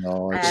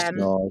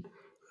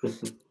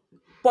 Nice.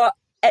 But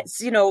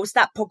it's, it's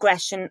that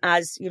progression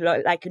as,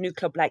 like a new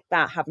club like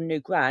that, having new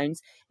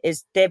grounds,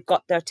 is they've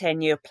got their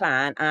 10-year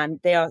plan and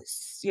they are,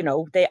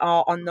 they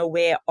are on their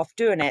way of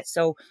doing it.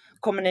 So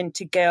coming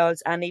into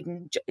girls and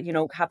even,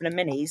 having a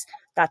minis,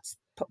 that's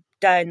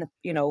down,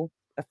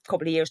 a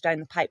couple of years down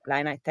the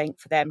pipeline, I think,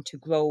 for them to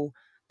grow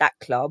that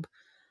club.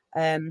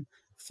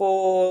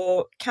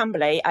 For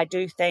Camberley, I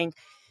do think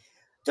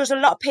there's a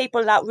lot of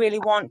people that really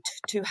want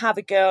to have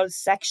a girls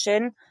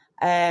section.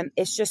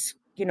 It's just,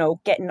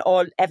 getting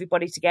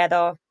everybody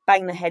together,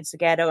 bang their heads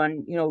together,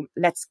 and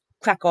let's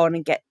crack on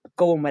and get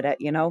going with it.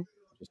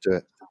 Just do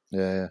it.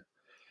 Yeah.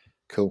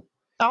 Cool.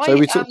 Sorry.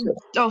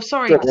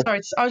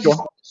 I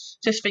was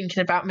just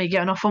thinking about me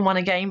going off on one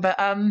again, but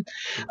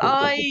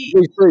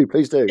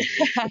please do.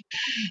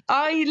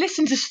 I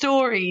listen to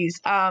stories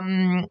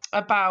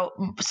about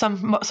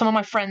some of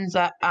my friends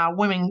at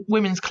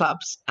women's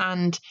clubs,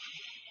 and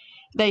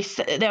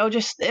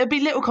it'll be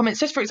little comments.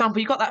 Just for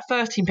example, you got that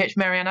first team pitch,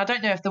 Marianne. I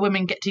don't know if the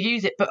women get to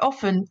use it, but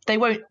often they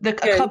won't. A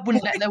club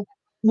wouldn't let the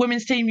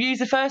women's team use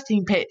the first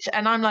team pitch,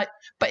 and I'm like,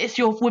 but it's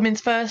your women's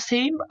first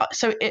team,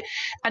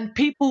 and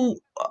people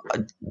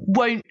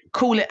won't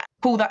call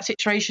that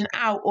situation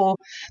out, or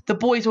the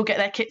boys will get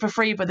their kit for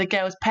free but the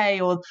girls pay,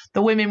 or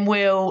the women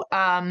will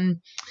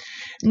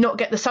not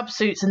get the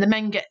subsuits and the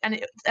men get,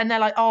 and they're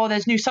like, oh,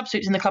 there's new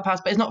subsuits in the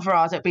clubhouse, but it's not for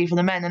ours, it'll be for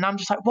the men. And I'm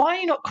just like, why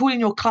are you not calling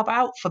your club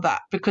out for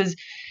that? Because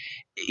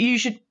you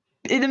should,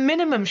 the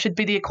minimum should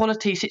be the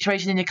equality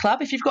situation in your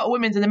club. If you've got a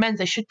women's and a men's,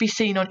 they should be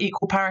seen on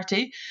equal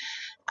parity.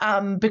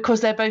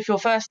 Because they're both your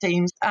first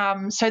teams.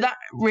 So that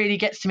really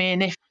gets to me.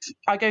 And if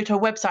I go to a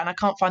website and I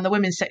can't find the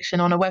women's section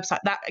on a website,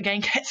 that again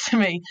gets to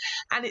me.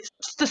 And it's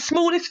the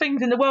smallest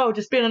things in the world,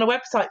 just being on a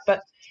website,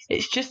 but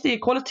it's just the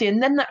equality.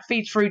 And then that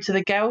feeds through to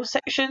the girls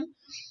section.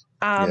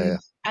 And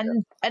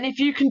if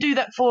you can do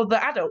that for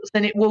the adults,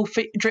 then it will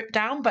drip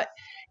down. But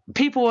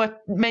people are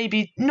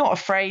maybe not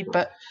afraid,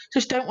 but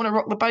just don't want to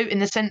rock the boat in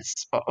the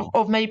sense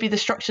of maybe the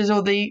structures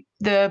or the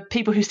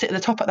people who sit at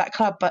the top at that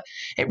club. But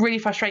it really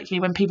frustrates me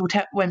when people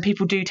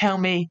do tell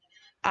me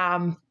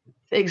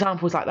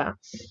examples like that.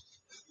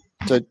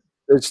 So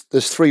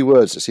there's three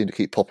words that seem to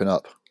keep popping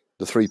up,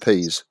 the 3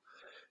 Ps.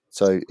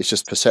 So it's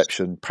just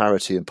perception,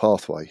 parity, and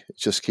pathway. It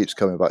just keeps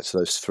coming back to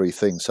those 3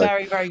 things. So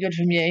very, very good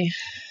from you.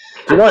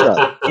 Do you like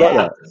that?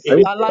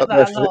 I like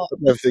that a lot.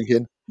 I'm never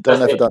thinking, don't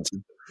know for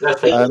dancing. That's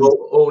taken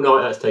all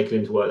night. That's taken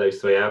him to work those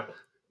 3 out.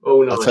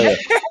 All night. I tell you,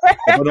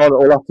 I've been on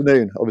all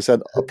afternoon. I was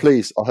saying,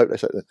 please, I hope they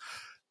say that.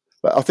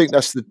 But I think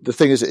that's the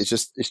thing. Is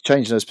it's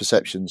changing those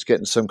perceptions,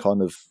 getting some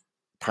kind of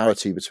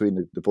parity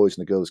between the boys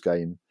and the girls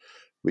game,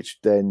 which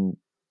then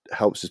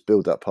helps us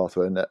build that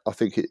pathway. And I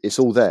think it's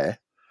all there.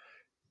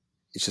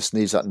 It just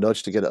needs that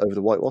nudge to get it over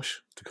the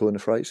whitewash, to coin the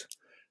phrase.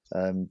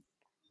 And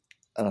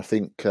I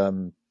think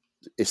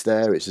it's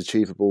there. It's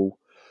achievable.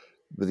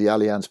 With the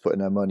Allianz putting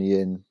their money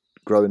in,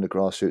 growing the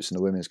grassroots in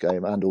the women's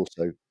game, and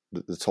also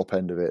the top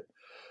end of it.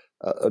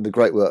 And the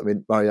great work. I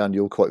mean, Marianne,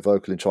 you're quite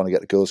vocal in trying to get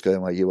the girls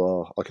going where you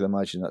are. I can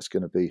imagine that's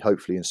going to be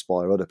hopefully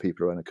inspire other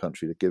people around the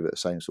country to give it the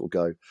same sort of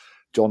go.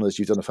 John, as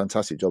you've done a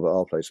fantastic job at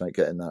our place, mate,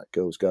 getting that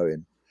girls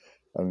going.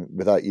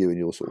 Without you and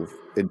your sort of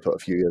input a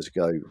few years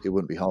ago, it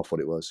wouldn't be half what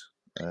it was.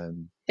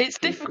 It's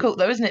difficult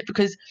though, isn't it?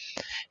 Because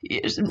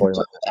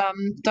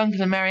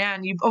Duncan and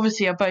Marianne, you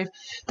obviously have both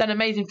done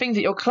amazing things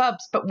at your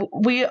clubs, but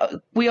we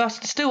are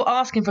still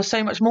asking for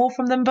so much more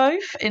from them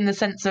both, in the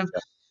sense of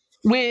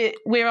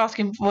we're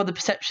asking for the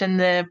perception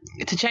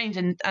to change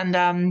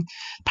and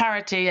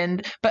parity,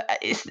 but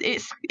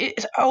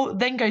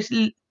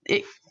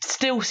it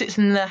still sits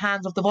in the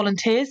hands of the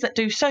volunteers that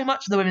do so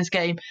much of the women's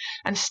game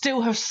and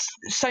still have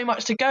so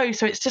much to go.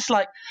 So it's just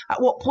like,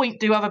 at what point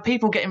do other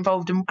people get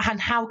involved, and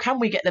how can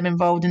we get them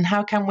involved, and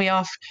how can we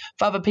ask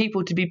for other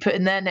people to be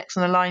putting their necks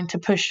on the line to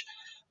push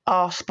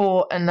our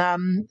sport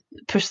and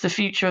push the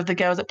future of the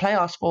girls that play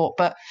our sport?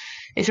 But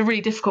it's a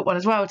really difficult one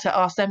as well, to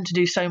ask them to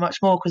do so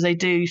much more, because they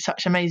do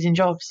such amazing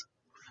jobs.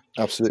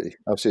 Absolutely.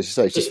 So it's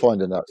just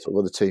finding that sort of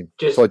other team.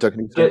 Just one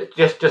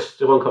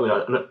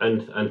comment,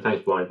 and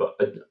thanks, Brian. But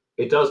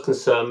it does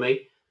concern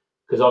me,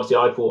 because obviously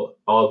I brought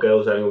our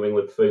girls only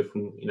wing through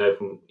from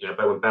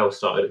back when Belle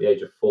started at the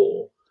age of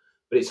 4.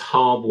 But it's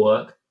hard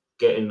work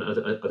getting. I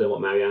don't know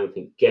what Marianne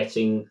thinks.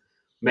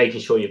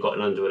 Making sure you've got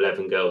an under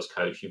 11 girls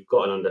coach, you've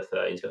got an under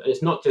 13. And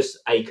it's not just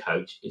a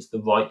coach; it's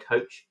the right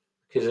coach,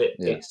 because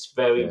it's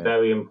very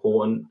very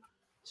important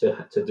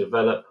to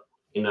develop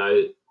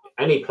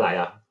any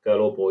player,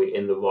 girl or boy,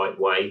 in the right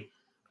way.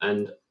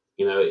 And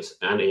you and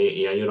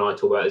I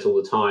talk about this all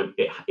the time.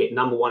 It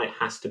number one, it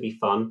has to be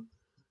fun.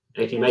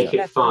 And if you make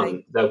it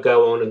fun, they'll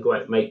go on and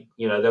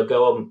they'll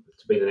go on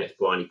to be the next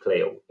Bryony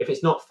Cleal. If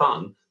it's not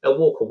fun, they'll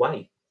walk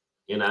away.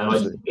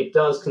 It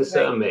does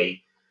concern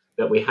me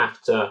that we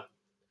have to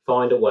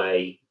find a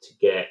way to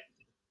get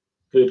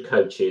good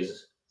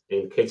coaches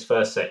in kids'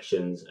 first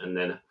sections, and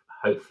then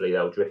hopefully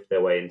they'll drift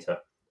their way into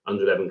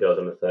under 11 girls,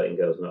 under 13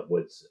 girls and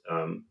upwards.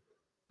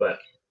 But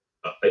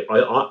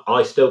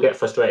I still get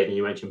frustrated. And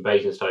you mentioned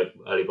Basingstoke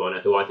earlier,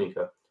 Brian, who I think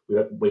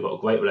we've got a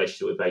great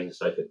relationship with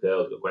Basingstoke at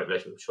girls, we've got a great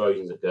relationship with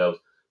Trojans at girls.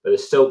 But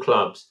there's still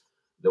clubs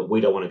that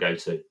we don't want to go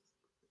to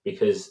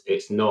because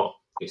it's not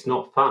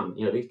fun.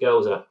 These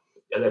girls are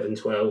 11,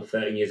 12,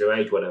 13 years of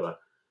age, whatever.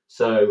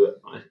 So,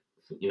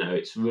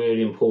 it's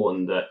really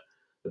important that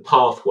the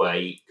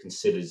pathway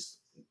considers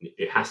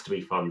it has to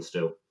be fun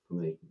still for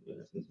me.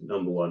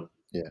 Number one.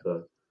 Yeah.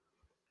 So,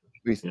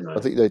 I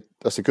think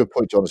that's a good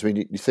point, John. I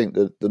mean, you think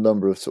that the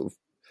number of sort of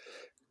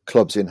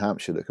clubs in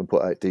Hampshire that can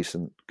put out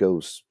decent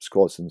girls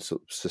squads and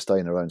sort of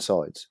sustain their own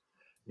sides.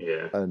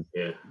 Yeah. And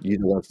you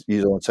don't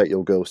want to take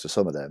your girls to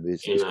some of them.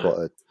 It's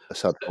quite a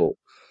sad thought.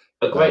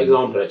 A great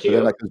example, actually,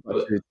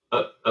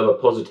 of a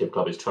positive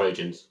club is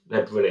Trojans.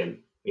 They're brilliant.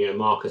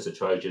 Marcus at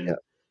Trojan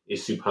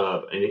is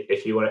superb. And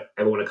if you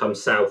ever want to come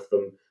south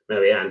from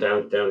Marianne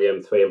down the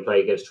M3 and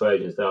play against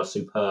Trojans, they are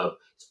superb.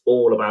 It's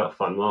all about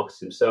fun. Marcus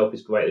himself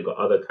is great. They've got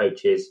other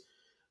coaches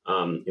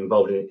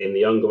involved in the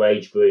younger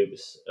age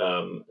groups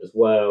as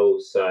well.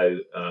 So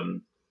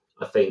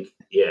I think,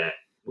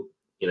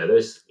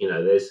 there's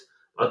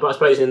I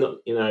suppose in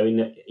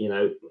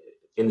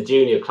the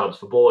junior clubs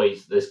for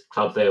boys, there's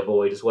clubs they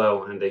avoid as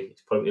well, and it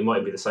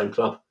might be the same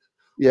club.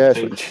 Yeah,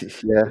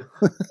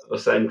 or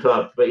same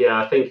club. But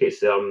I think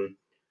it's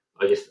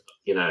it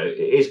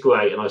is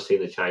great, and I've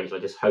seen the change. I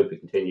just hope it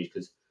continues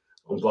because,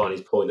 on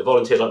Barney's point, the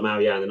volunteers like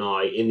Marianne and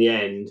I, in the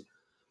end,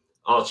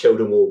 our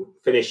children will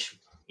finish,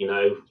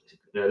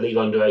 leave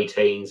under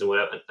 18s and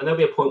whatever, and there'll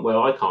be a point where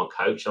I can't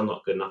coach. I'm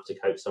not good enough to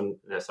coach some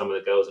of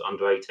the girls at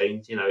under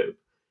 18s.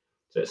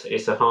 So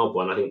it's a hard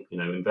one. I think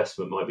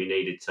investment might be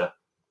needed to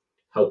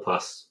help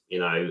us,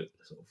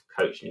 sort of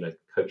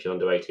coaching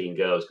under 18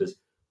 girls because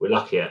we're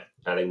lucky at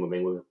Ellingham. I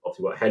mean, we've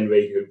obviously got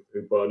Henry,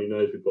 who Barney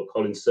knows. We've got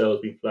Colin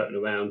Searlsby floating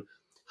around,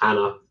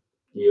 Hannah,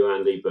 you,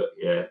 Andy. But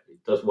it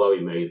does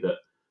worry me that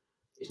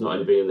it's not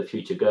only bringing the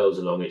future girls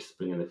along; it's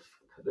bringing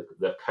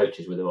the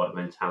coaches with the right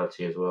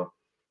mentality as well.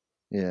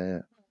 Yeah.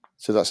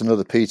 So that's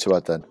another P to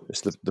add then.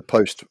 It's the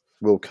post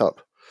World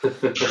Cup.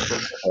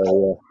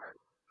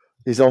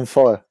 He's on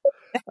fire.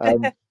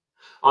 I'm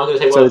going to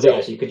say one thing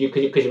actually. Could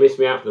you miss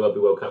me out for the Rugby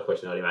World Cup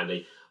question earlier,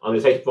 Andy? I'm going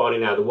to say to Barney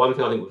now. The one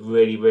thing I think would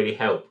really, really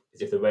help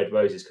is if the Red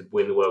Roses could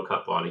win the World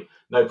Cup, Barney.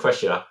 No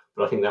pressure,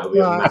 but I think that would be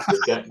a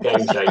massive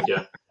game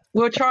changer.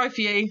 We'll try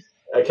for you.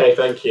 Okay,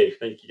 thank you.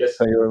 Thank you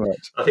very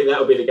much. I think that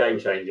would be the game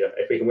changer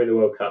if we can win the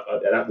World Cup.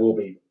 That will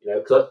be,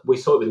 because we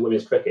saw it with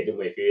women's cricket, didn't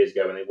we, a few years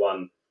ago when they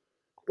won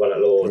at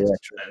Lords,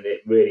 and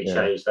it really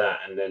changed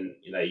that. And then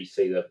you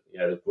see the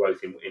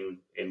growth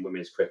in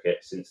women's cricket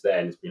since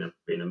then has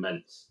been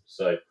immense.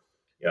 So.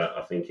 Yeah,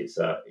 I think it's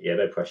no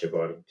pressure,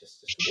 Brian.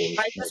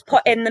 I just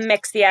put in the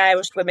mix the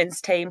Irish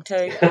women's team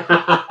too.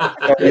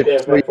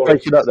 You're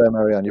breaking up there,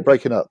 Marianne. You're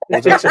breaking up.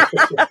 Okay,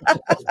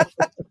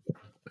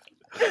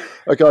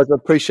 guys, I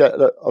appreciate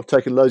that. I've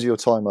taken loads of your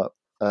time up.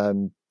 I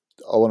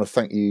want to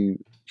thank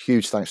you.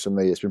 Huge thanks from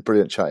me. It's been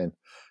brilliant chatting.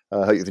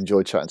 I hope you've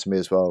enjoyed chatting to me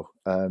as well.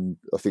 I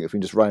think if we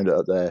can just round it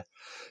up there.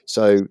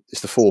 So it's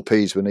the 4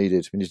 Ps we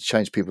needed. We need to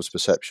change people's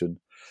perception,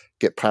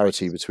 get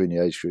parity between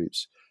the age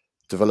groups,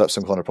 develop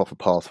some kind of proper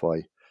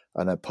pathway,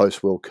 and then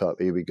post World Cup,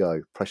 here we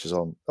go. Pressure's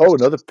on. Oh,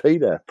 another P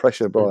there.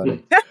 Pressure,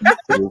 Brian.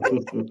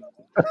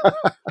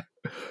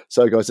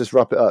 So, guys, let's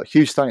wrap it up.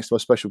 Huge thanks to my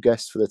special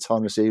guests for their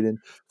time this evening.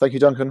 Thank you,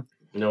 Duncan.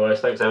 No worries.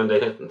 Thanks, Andy.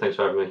 And thanks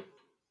for having me.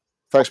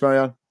 Thanks,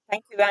 Marianne.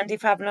 Thank you, Andy,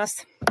 for having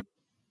us.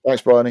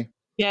 Thanks, Bryony.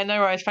 Yeah, no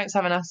worries. Thanks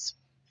for having us.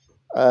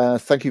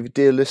 Thank you,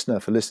 dear listener,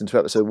 for listening to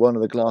episode 1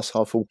 of the Glass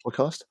Half Full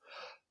podcast.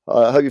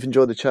 I hope you've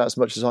enjoyed the chat as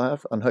much as I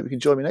have, and hope you can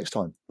join me next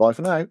time. Bye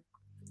for now.